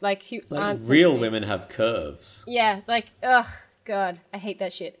overly, like, who aren't real sensitive. women have curves. Yeah, like, ugh, God, I hate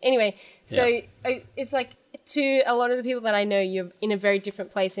that shit. Anyway, so it's like, to a lot of the people that I know, you're in a very different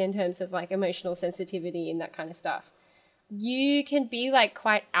place in terms of, like, emotional sensitivity and that kind of stuff. You can be, like,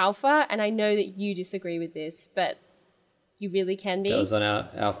 quite alpha, and I know that you disagree with this, but you really can be. That was on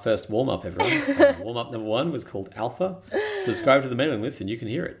our first warm-up, everyone. Warm-up number 1 was called Alpha. Subscribe to the mailing list and you can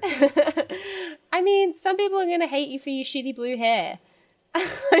hear it. I mean, some people are going to hate you for your shitty blue hair.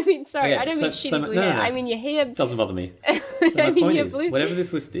 I mean, sorry, I don't mean shitty blue hair. No. I mean your hair. Doesn't bother me. So my point is, whatever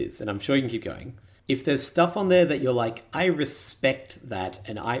this list is, and I'm sure you can keep going, if there's stuff on there that you're like, I respect that,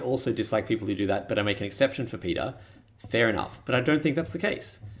 and I also dislike people who do that, but I make an exception for Peter, fair enough. But I don't think that's the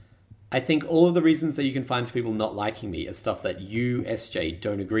case. I think all of the reasons that you can find for people not liking me are stuff that you, SJ,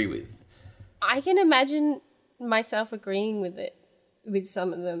 don't agree with. I can imagine myself agreeing with it, with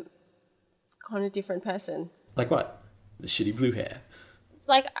some of them, on a different person. Like what? The shitty blue hair.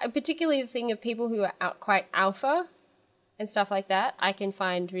 Like, particularly the thing of people who are quite alpha and stuff like that, I can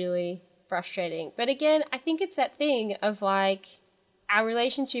find really frustrating. But again, I think it's that thing of like, our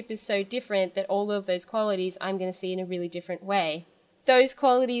relationship is so different that all of those qualities I'm going to see in a really different way. Those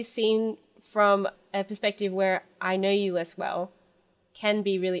qualities seen from a perspective where I know you less well can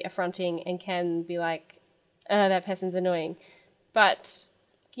be really affronting and can be like, that person's annoying. But,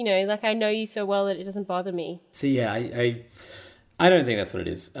 you know, like I know you so well that it doesn't bother me. So yeah, I don't think that's what it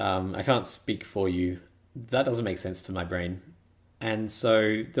is. I can't speak for you. That doesn't make sense to my brain. And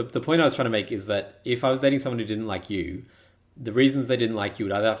so the point I was trying to make is that if I was dating someone who didn't like you, the reasons they didn't like you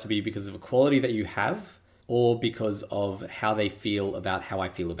would either have to be because of a quality that you have or because of how they feel about how I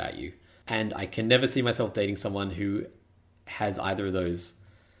feel about you. And I can never see myself dating someone who has either of those.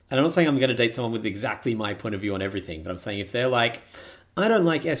 And I'm not saying I'm going to date someone with exactly my point of view on everything, but I'm saying if they're like, I don't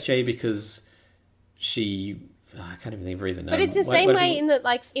like SJ because she... I can't even think of a reason. But it's the same way in that,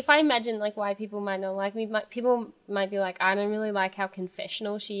 like, if I imagine, like, why people might not like me, people might be like, I don't really like how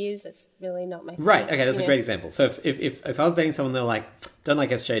confessional she is. That's really not my thing. Right, okay, that's a great example. So if I was dating someone, they're like, don't like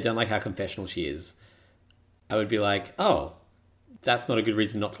SJ, don't like how confessional she is, I would be like, oh, that's not a good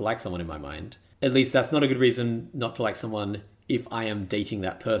reason not to like someone in my mind. At least that's not a good reason not to like someone if I am dating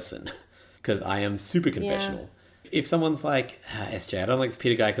that person, because I am super confessional. Yeah. If someone's like, SJ, I don't like this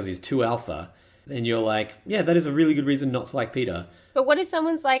Peter guy because he's too alpha, then you're like, yeah, that is a really good reason not to like Peter. But what if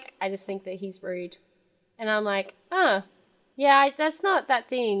someone's like, I just think that he's rude. And I'm like, yeah, that's not that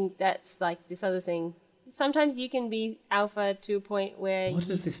thing. That's like this other thing. Sometimes you can be alpha to a point where... What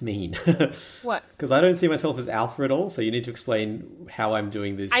does this mean? What? Because I don't see myself as alpha at all, so you need to explain how I'm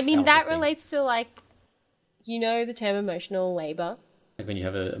doing this. I mean, that relates to, like, you know the term emotional labor. Like when you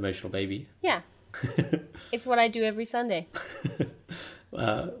have an emotional baby? Yeah. It's what I do every Sunday.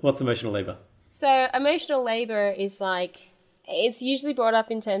 What's emotional labor? So emotional labor is like, it's usually brought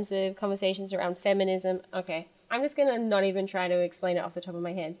up in terms of conversations around feminism. Okay, I'm just going to not even try to explain it off the top of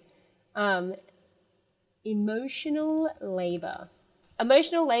my head. Emotional labor.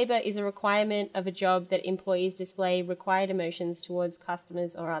 Emotional labor is a requirement of a job that employees display required emotions towards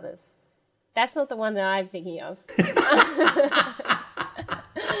customers or others. That's not the one that I'm thinking of.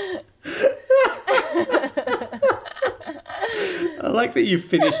 I like that you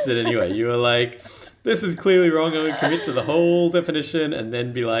finished it anyway. You were like, this is clearly wrong. I'm going to commit to the whole definition and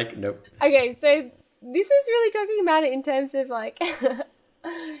then be like, nope. Okay, so this is really talking about it in terms of like,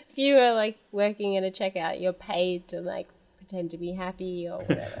 if you were like working at a checkout, you're paid to like pretend to be happy or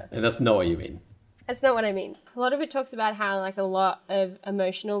whatever. And that's not what you mean. That's not what I mean. A lot of it talks about how like a lot of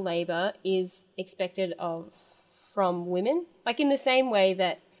emotional labor is expected from women. Like in the same way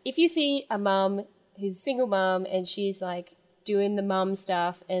that if you see a mum who's a single mum and she's like doing the mum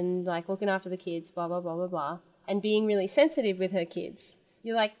stuff and like looking after the kids, blah, blah, blah, blah, blah, and being really sensitive with her kids,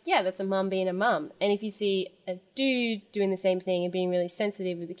 you're like, yeah, that's a mum being a mum. And if you see a dude doing the same thing and being really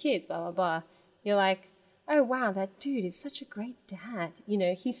sensitive with the kids, blah, blah, blah, you're like, oh, wow, that dude is such a great dad. You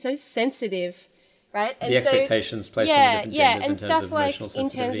know, he's so sensitive, right? And the expectations placed on the different genders in terms of emotional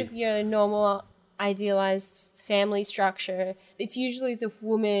sensitivity. In terms of your normal idealized family structure, it's usually the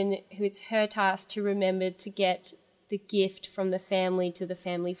woman who it's her task to remember to get the gift from the family to the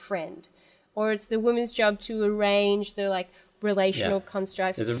family friend, or it's the woman's job to arrange the like relational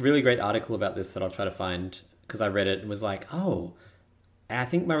constructs. There's a really great article about this that I'll try to find because I read it and was like, oh, I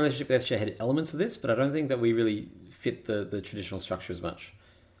think my relationship with SJ had elements of this, but I don't think that we really fit the traditional structure as much.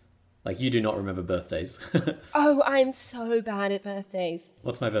 Like, you do not remember birthdays. Oh, I'm so bad at birthdays.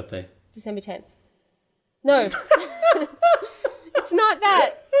 What's my birthday? December 10th. No. It's not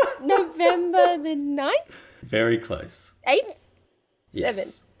that. November the 9th? Very close. 8th? Yes.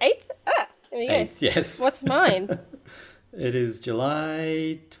 7th? 8th? Ah, there we go. 8th, yes. What's mine? It is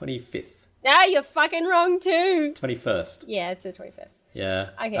July 25th. Ah, you're fucking wrong too. 21st. Yeah, it's the 21st. Yeah.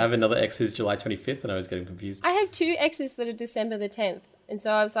 Okay. I have another ex who's July 25th and I was getting confused. I have 2 exes that are December the 10th. And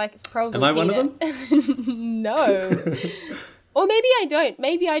so I was like, it's probably Am I one of them? No. Or maybe I don't.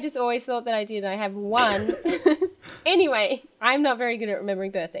 Maybe I just always thought that I did. I have one. Anyway, I'm not very good at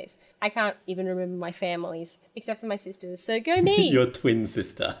remembering birthdays. I can't even remember my families, except for my sisters. So go me. Your twin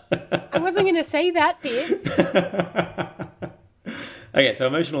sister. I wasn't going to say that bit. Okay, so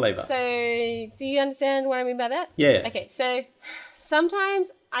emotional labor. So do you understand what I mean by that? Yeah. Okay, so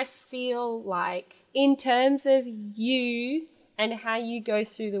sometimes I feel like in terms of you and how you go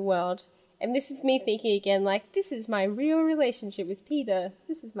through the world and this is me thinking again, like, this is my real relationship with Peter.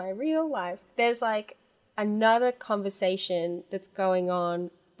 This is my real life. There's like another conversation that's going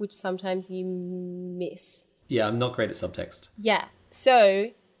on, which sometimes you miss. Yeah, I'm not great at subtext. Yeah.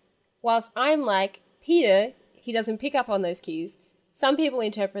 So whilst I'm like, Peter, he doesn't pick up on those cues, some people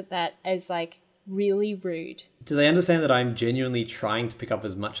interpret that as like really rude. Do they understand that I'm genuinely trying to pick up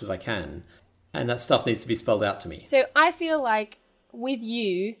as much as I can, and that stuff needs to be spelled out to me? So I feel like with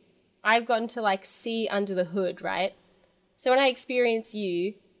you, I've gotten to like see under the hood, right? So when I experience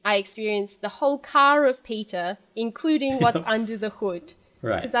you, I experience the whole car of Peter, including what's under the hood.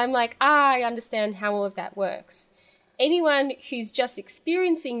 Right. Because I'm like, I understand how all of that works. Anyone who's just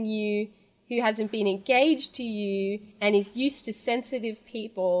experiencing you, who hasn't been engaged to you, and is used to sensitive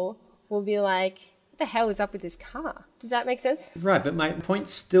people, will be like, what the hell is up with this car? Does that make sense? Right, but my point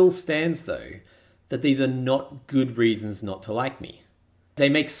still stands, though, that these are not good reasons not to like me. They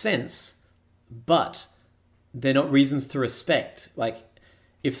make sense, but they're not reasons to respect. Like,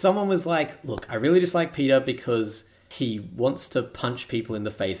 if someone was like, look, I really dislike Peter because he wants to punch people in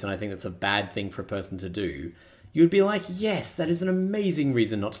the face and I think that's a bad thing for a person to do, you'd be like, yes, that is an amazing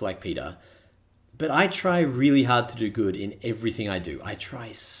reason not to like Peter. But I try really hard to do good in everything I do. I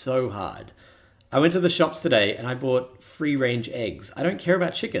try so hard. I went to the shops today and I bought free-range eggs. I don't care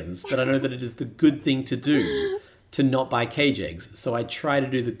about chickens, but I know that it is the good thing to do to not buy cage eggs. So I try to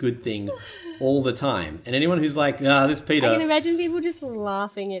do the good thing all the time. And anyone who's like, this Peter... I can imagine people just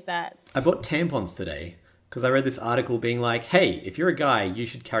laughing at that. I bought tampons today because I read this article being like, hey, if you're a guy, you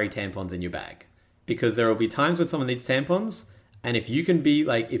should carry tampons in your bag. Because there will be times when someone needs tampons, and if you can be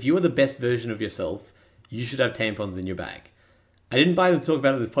like, if you are the best version of yourself, you should have tampons in your bag. I didn't buy them to talk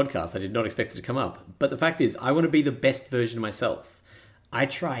about it in this podcast. I did not expect it to come up. But the fact is, I want to be the best version of myself. I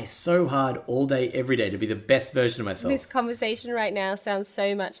try so hard all day, every day to be the best version of myself. This conversation right now sounds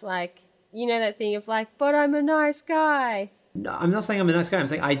so much like, you know that thing of like, but I'm a nice guy. No, I'm not saying I'm a nice guy. I'm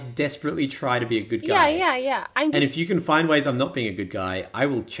saying I desperately try to be a good guy. Yeah. And if you can find ways I'm not being a good guy, I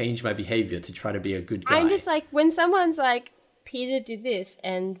will change my behavior to try to be a good guy. I'm just like, when someone's like, Peter did this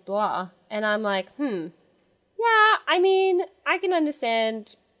and blah, and I'm like, yeah, I mean, I can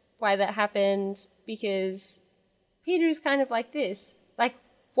understand why that happened because Peter's kind of like this. Like,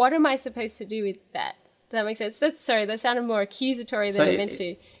 what am I supposed to do with that? Does that make sense? That sounded more accusatory than it meant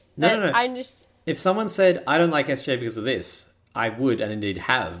to. No. I'm just... If someone said, I don't like SJ because of this, I would, and indeed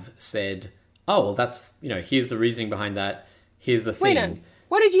have, said, oh, well, that's, here's the reasoning behind that. Here's the thing. Wait on.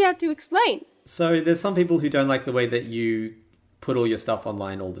 What did you have to explain? So there's some people who don't like the way that you put all your stuff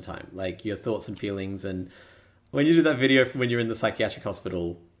online all the time, like your thoughts and feelings. And when you do that video from when you're in the psychiatric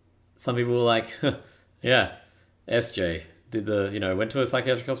hospital, some people were like, yeah, SJ did went to a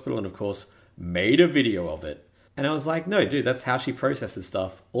psychiatric hospital and, of course, made a video of it. And I was like, no, dude, that's how she processes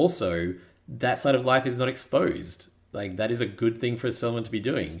stuff. Also, that side of life is not exposed. Like, that is a good thing for someone to be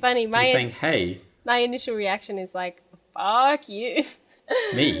doing. It's funny. Saying, hey. My initial reaction is like, fuck you.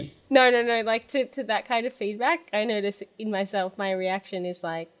 Me? No. Like, to that kind of feedback, I notice in myself, my reaction is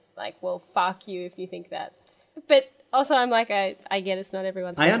like, well, fuck you if you think that. But also, I'm like, I get it's not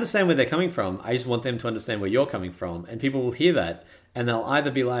everyone's. I understand where they're coming from. I just want them to understand where you're coming from. And people will hear that, and they'll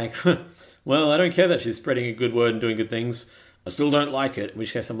either be like, well, I don't care that she's spreading a good word and doing good things. I still don't like it. In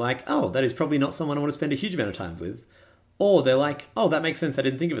which case I'm like, oh, that is probably not someone I want to spend a huge amount of time with. Or they're like, oh, that makes sense. I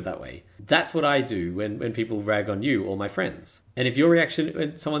didn't think of it that way. That's what I do when people rag on you or my friends. And if your reaction,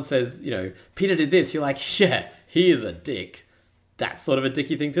 when someone says, Peter did this, you're like, yeah, he is a dick. That's sort of a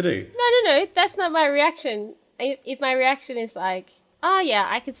dicky thing to do. No. That's not my reaction. If my reaction is like, oh, yeah,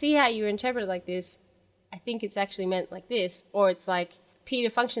 I could see how you interpret it like this. I think it's actually meant like this. Or it's like, Peter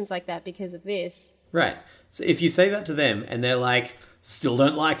functions like that because of this. Right. So if you say that to them and they're like, still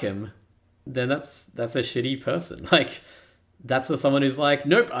don't like him, then that's a shitty person. Like, that's someone who's like,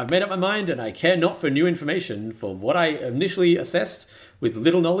 nope, I've made up my mind and I care not for new information, for what I initially assessed with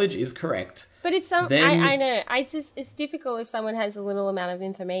little knowledge is correct. But if I know, it's difficult if someone has a little amount of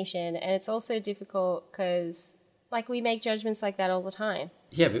information, and it's also difficult because, like, we make judgments like that all the time.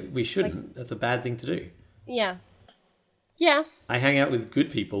 Yeah, but we shouldn't. That's a bad thing to do. Yeah. I hang out with good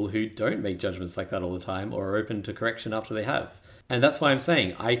people who don't make judgments like that all the time or are open to correction after they have. And that's why I'm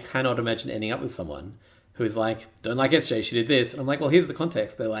saying I cannot imagine ending up with someone who is like, don't like SJ, she did this. And I'm like, well, here's the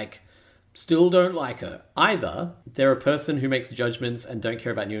context. They're like, still don't like her. Either they're a person who makes judgments and don't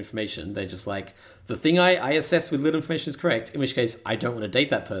care about new information. They're just like, the thing I assess with little information is correct, in which case I don't want to date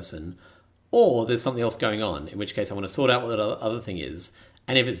that person. Or there's something else going on, in which case I want to sort out what that other thing is.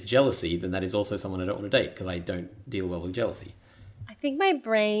 And if it's jealousy, then that is also someone I don't want to date because I don't deal well with jealousy. I think my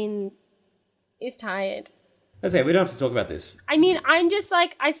brain is tired. Let's say we don't have to talk about this. I mean, I'm just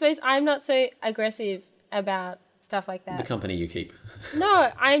like, I suppose I'm not so aggressive about stuff like that. The company you keep.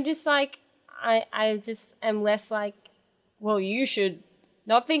 No, I'm just like, I just am less like, well, you should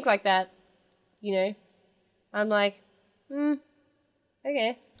not think like that, you know? I'm like,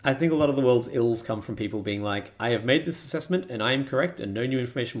 okay. I think a lot of the world's ills come from people being like, I have made this assessment and I am correct and no new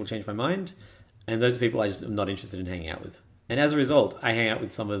information will change my mind. And those are people I just am not interested in hanging out with. And as a result, I hang out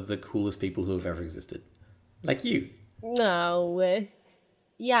with some of the coolest people who have ever existed. Like you. No.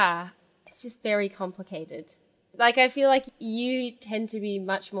 Yeah, it's just very complicated. Like, I feel like you tend to be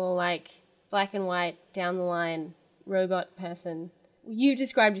much more like black and white, down the line, robot person. You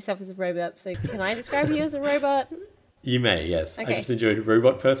described yourself as a robot, so can I describe you as a robot? You may, yes. Okay. I just enjoyed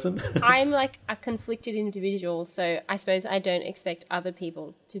robot person. I'm like a conflicted individual, so I suppose I don't expect other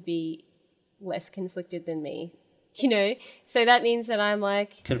people to be less conflicted than me. You know? So that means that I'm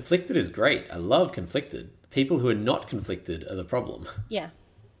like... Conflicted is great. I love conflicted. People who are not conflicted are the problem. Yeah.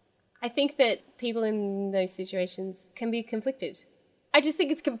 I think that people in those situations can be conflicted. I just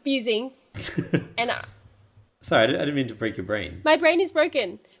think it's confusing. And Sorry, I didn't mean to break your brain. my brain is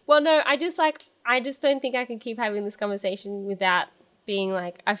broken. Well, no, I just don't think I can keep having this conversation without being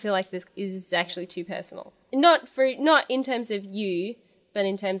like, I feel like this is actually too personal. Not in terms of you, but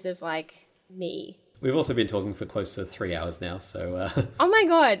in terms of like me. We've also been talking for close to 3 hours now, so... Oh my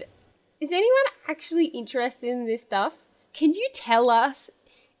God. Is anyone actually interested in this stuff? Can you tell us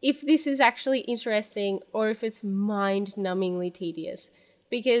if this is actually interesting or if it's mind-numbingly tedious?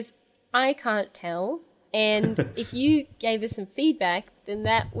 Because I can't tell. And if you gave us some feedback, then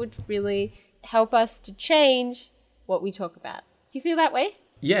that would really help us to change what we talk about. Do you feel that way?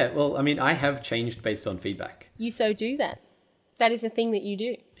 Yeah, well, I mean, I have changed based on feedback. You so do that. That is a thing that you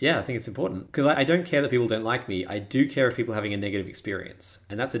do. Yeah, I think it's important. Because I don't care that people don't like me. I do care if people are having a negative experience.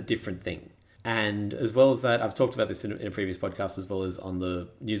 And that's a different thing. And as well as that, I've talked about this in a previous podcast as well as on the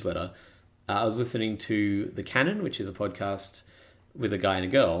newsletter. I was listening to The Canon, which is a podcast with a guy and a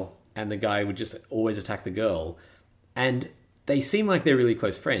girl. And the guy would just always attack the girl. And they seem like they're really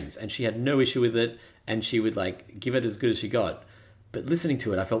close friends. And she had no issue with it. And she would like give it as good as she got. But listening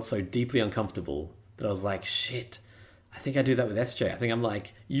to it, I felt so deeply uncomfortable that I was like, shit. I think I do that with SJ. I think I'm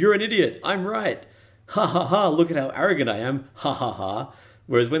like, you're an idiot. I'm right. Ha ha ha. Look at how arrogant I am. Ha ha ha.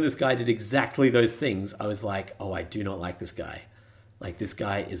 Whereas when this guy did exactly those things, I was like, oh, I do not like this guy. Like, this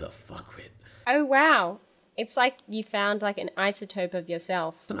guy is a fuckwit. Oh, wow. It's like you found like an isotope of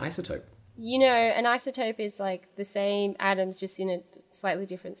yourself. It's an isotope. You know, an isotope is like the same atoms just in a slightly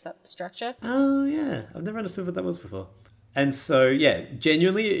different structure. Oh, yeah. I've never understood what that was before. And so, yeah,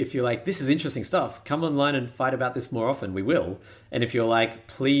 genuinely, if you're like, this is interesting stuff, come online and fight about this more often, we will. And if you're like,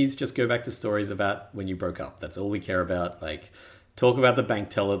 please just go back to stories about when you broke up. That's all we care about. Like, talk about the bank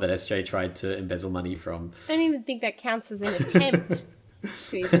teller that SJ tried to embezzle money from. I don't even think that counts as an attempt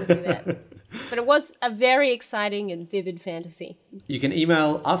to even do that. But it was a very exciting and vivid fantasy. You can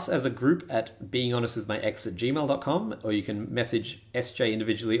email us as a group at beinghonestwithmyex@gmail.com, or you can message SJ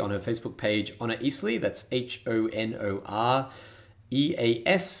individually on her Facebook page, Honor Eastly. That's HONOREASTLY.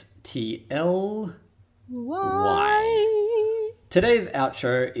 Today's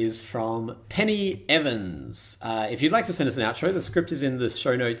outro is from Penny Evans. If you'd like to send us an outro, the script is in the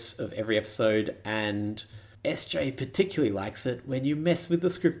show notes of every episode, and SJ particularly likes it when you mess with the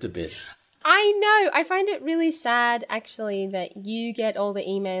script a bit. I know. I find it really sad, actually, that you get all the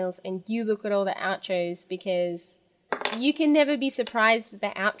emails and you look at all the outros because you can never be surprised with the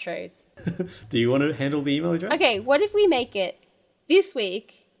outros. Do you want to handle the email address? Okay, what if we make it this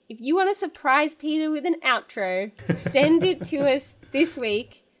week? If you want to surprise Peter with an outro, send it to us this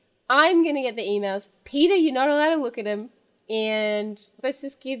week. I'm going to get the emails. Peter, you're not allowed to look at them. And let's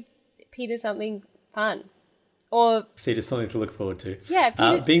just give Peter something fun. Or Peter, something to look forward to. Yeah,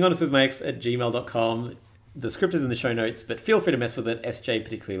 Peter... beinghonestwithmyex@gmail.com. The script is in the show notes, but feel free to mess with it. SJ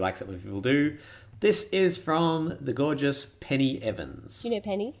particularly likes it when people do. This is from the gorgeous Penny Evans. You know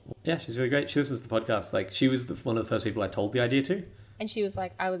Penny? Yeah, she's really great. She listens to the podcast. Like, she was one of the first people I told the idea to. And she was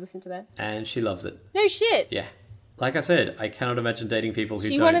like, I would listen to that. And she loves it. No shit. Yeah. Like I said, I cannot imagine dating people who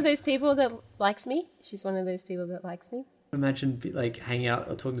don't. She's one of those people that likes me? She's one of those people that likes me? Imagine, like, hanging out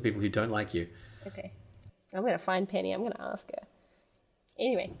or talking to people who don't like you. Okay. I'm going to find Penny. I'm going to ask her.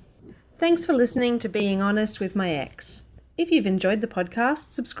 Anyway. Thanks for listening to Being Honest with My Ex. If you've enjoyed the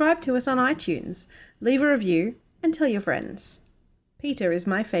podcast, subscribe to us on iTunes, leave a review, and tell your friends. Peter is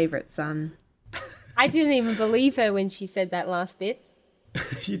my favourite son. I didn't even believe her when she said that last bit.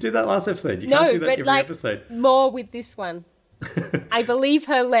 You did that last episode. You can't do that every episode. More with this one. I believe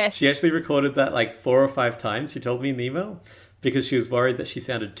her less. She actually recorded that like 4 or 5 times, she told me in the email, because she was worried that she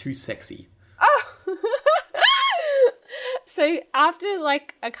sounded too sexy. Oh! So after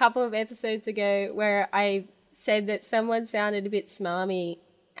like a couple of episodes ago where I said that someone sounded a bit smarmy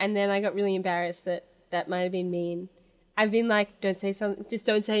and then I got really embarrassed that that might have been mean, I've been like, don't say something, just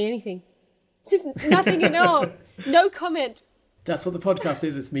don't say anything. Just nothing at all. No comment. That's what the podcast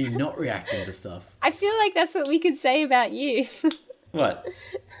is. It's me not reacting to stuff. I feel like that's what we could say about you. What?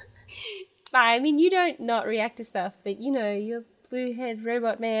 I mean, you don't not react to stuff, but you know, you're blue-haired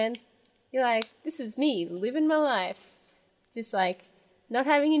robot man. You're like, this is me living my life. Just like not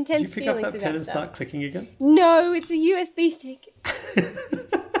having intense Did you pick up feelings that about pen and stuff. start clicking again? No, it's a USB stick.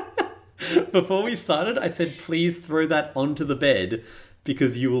 Before we started, I said, please throw that onto the bed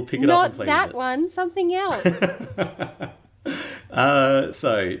because you will pick it up Not and play that with it. one, something else.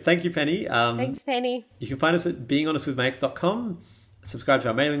 So thank you, Penny. Thanks, Penny. You can find us at beinghonestwithmyex.com. Subscribe to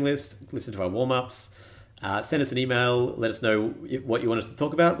our mailing list, listen to our warm-ups, send us an email, let us know what you want us to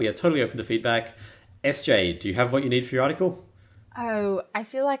talk about. We are totally open to feedback. SJ, do you have what you need for your article? Oh, I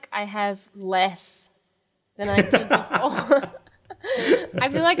feel like I have less than I did before. I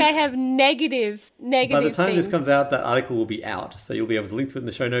feel like I have negative By the time things. this comes out, that article will be out. So you'll be able to link to it in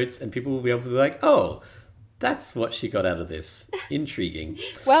the show notes and people will be able to be like, oh, that's what she got out of this. Intriguing.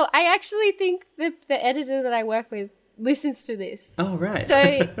 Well, I actually think that the editor that I work with listens to this. Oh, right. So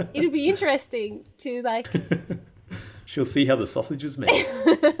it'll be interesting to like... She'll see how the sausage was made.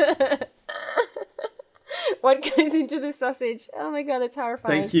 what goes into the sausage. Oh my God, it's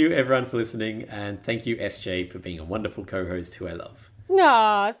horrifying. Thank you, everyone, for listening. And thank you, SJ, for being a wonderful co-host who I love.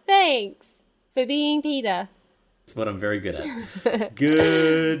 Aw, thanks for being Peter. It's what I'm very good at.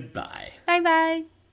 Goodbye. Bye-bye.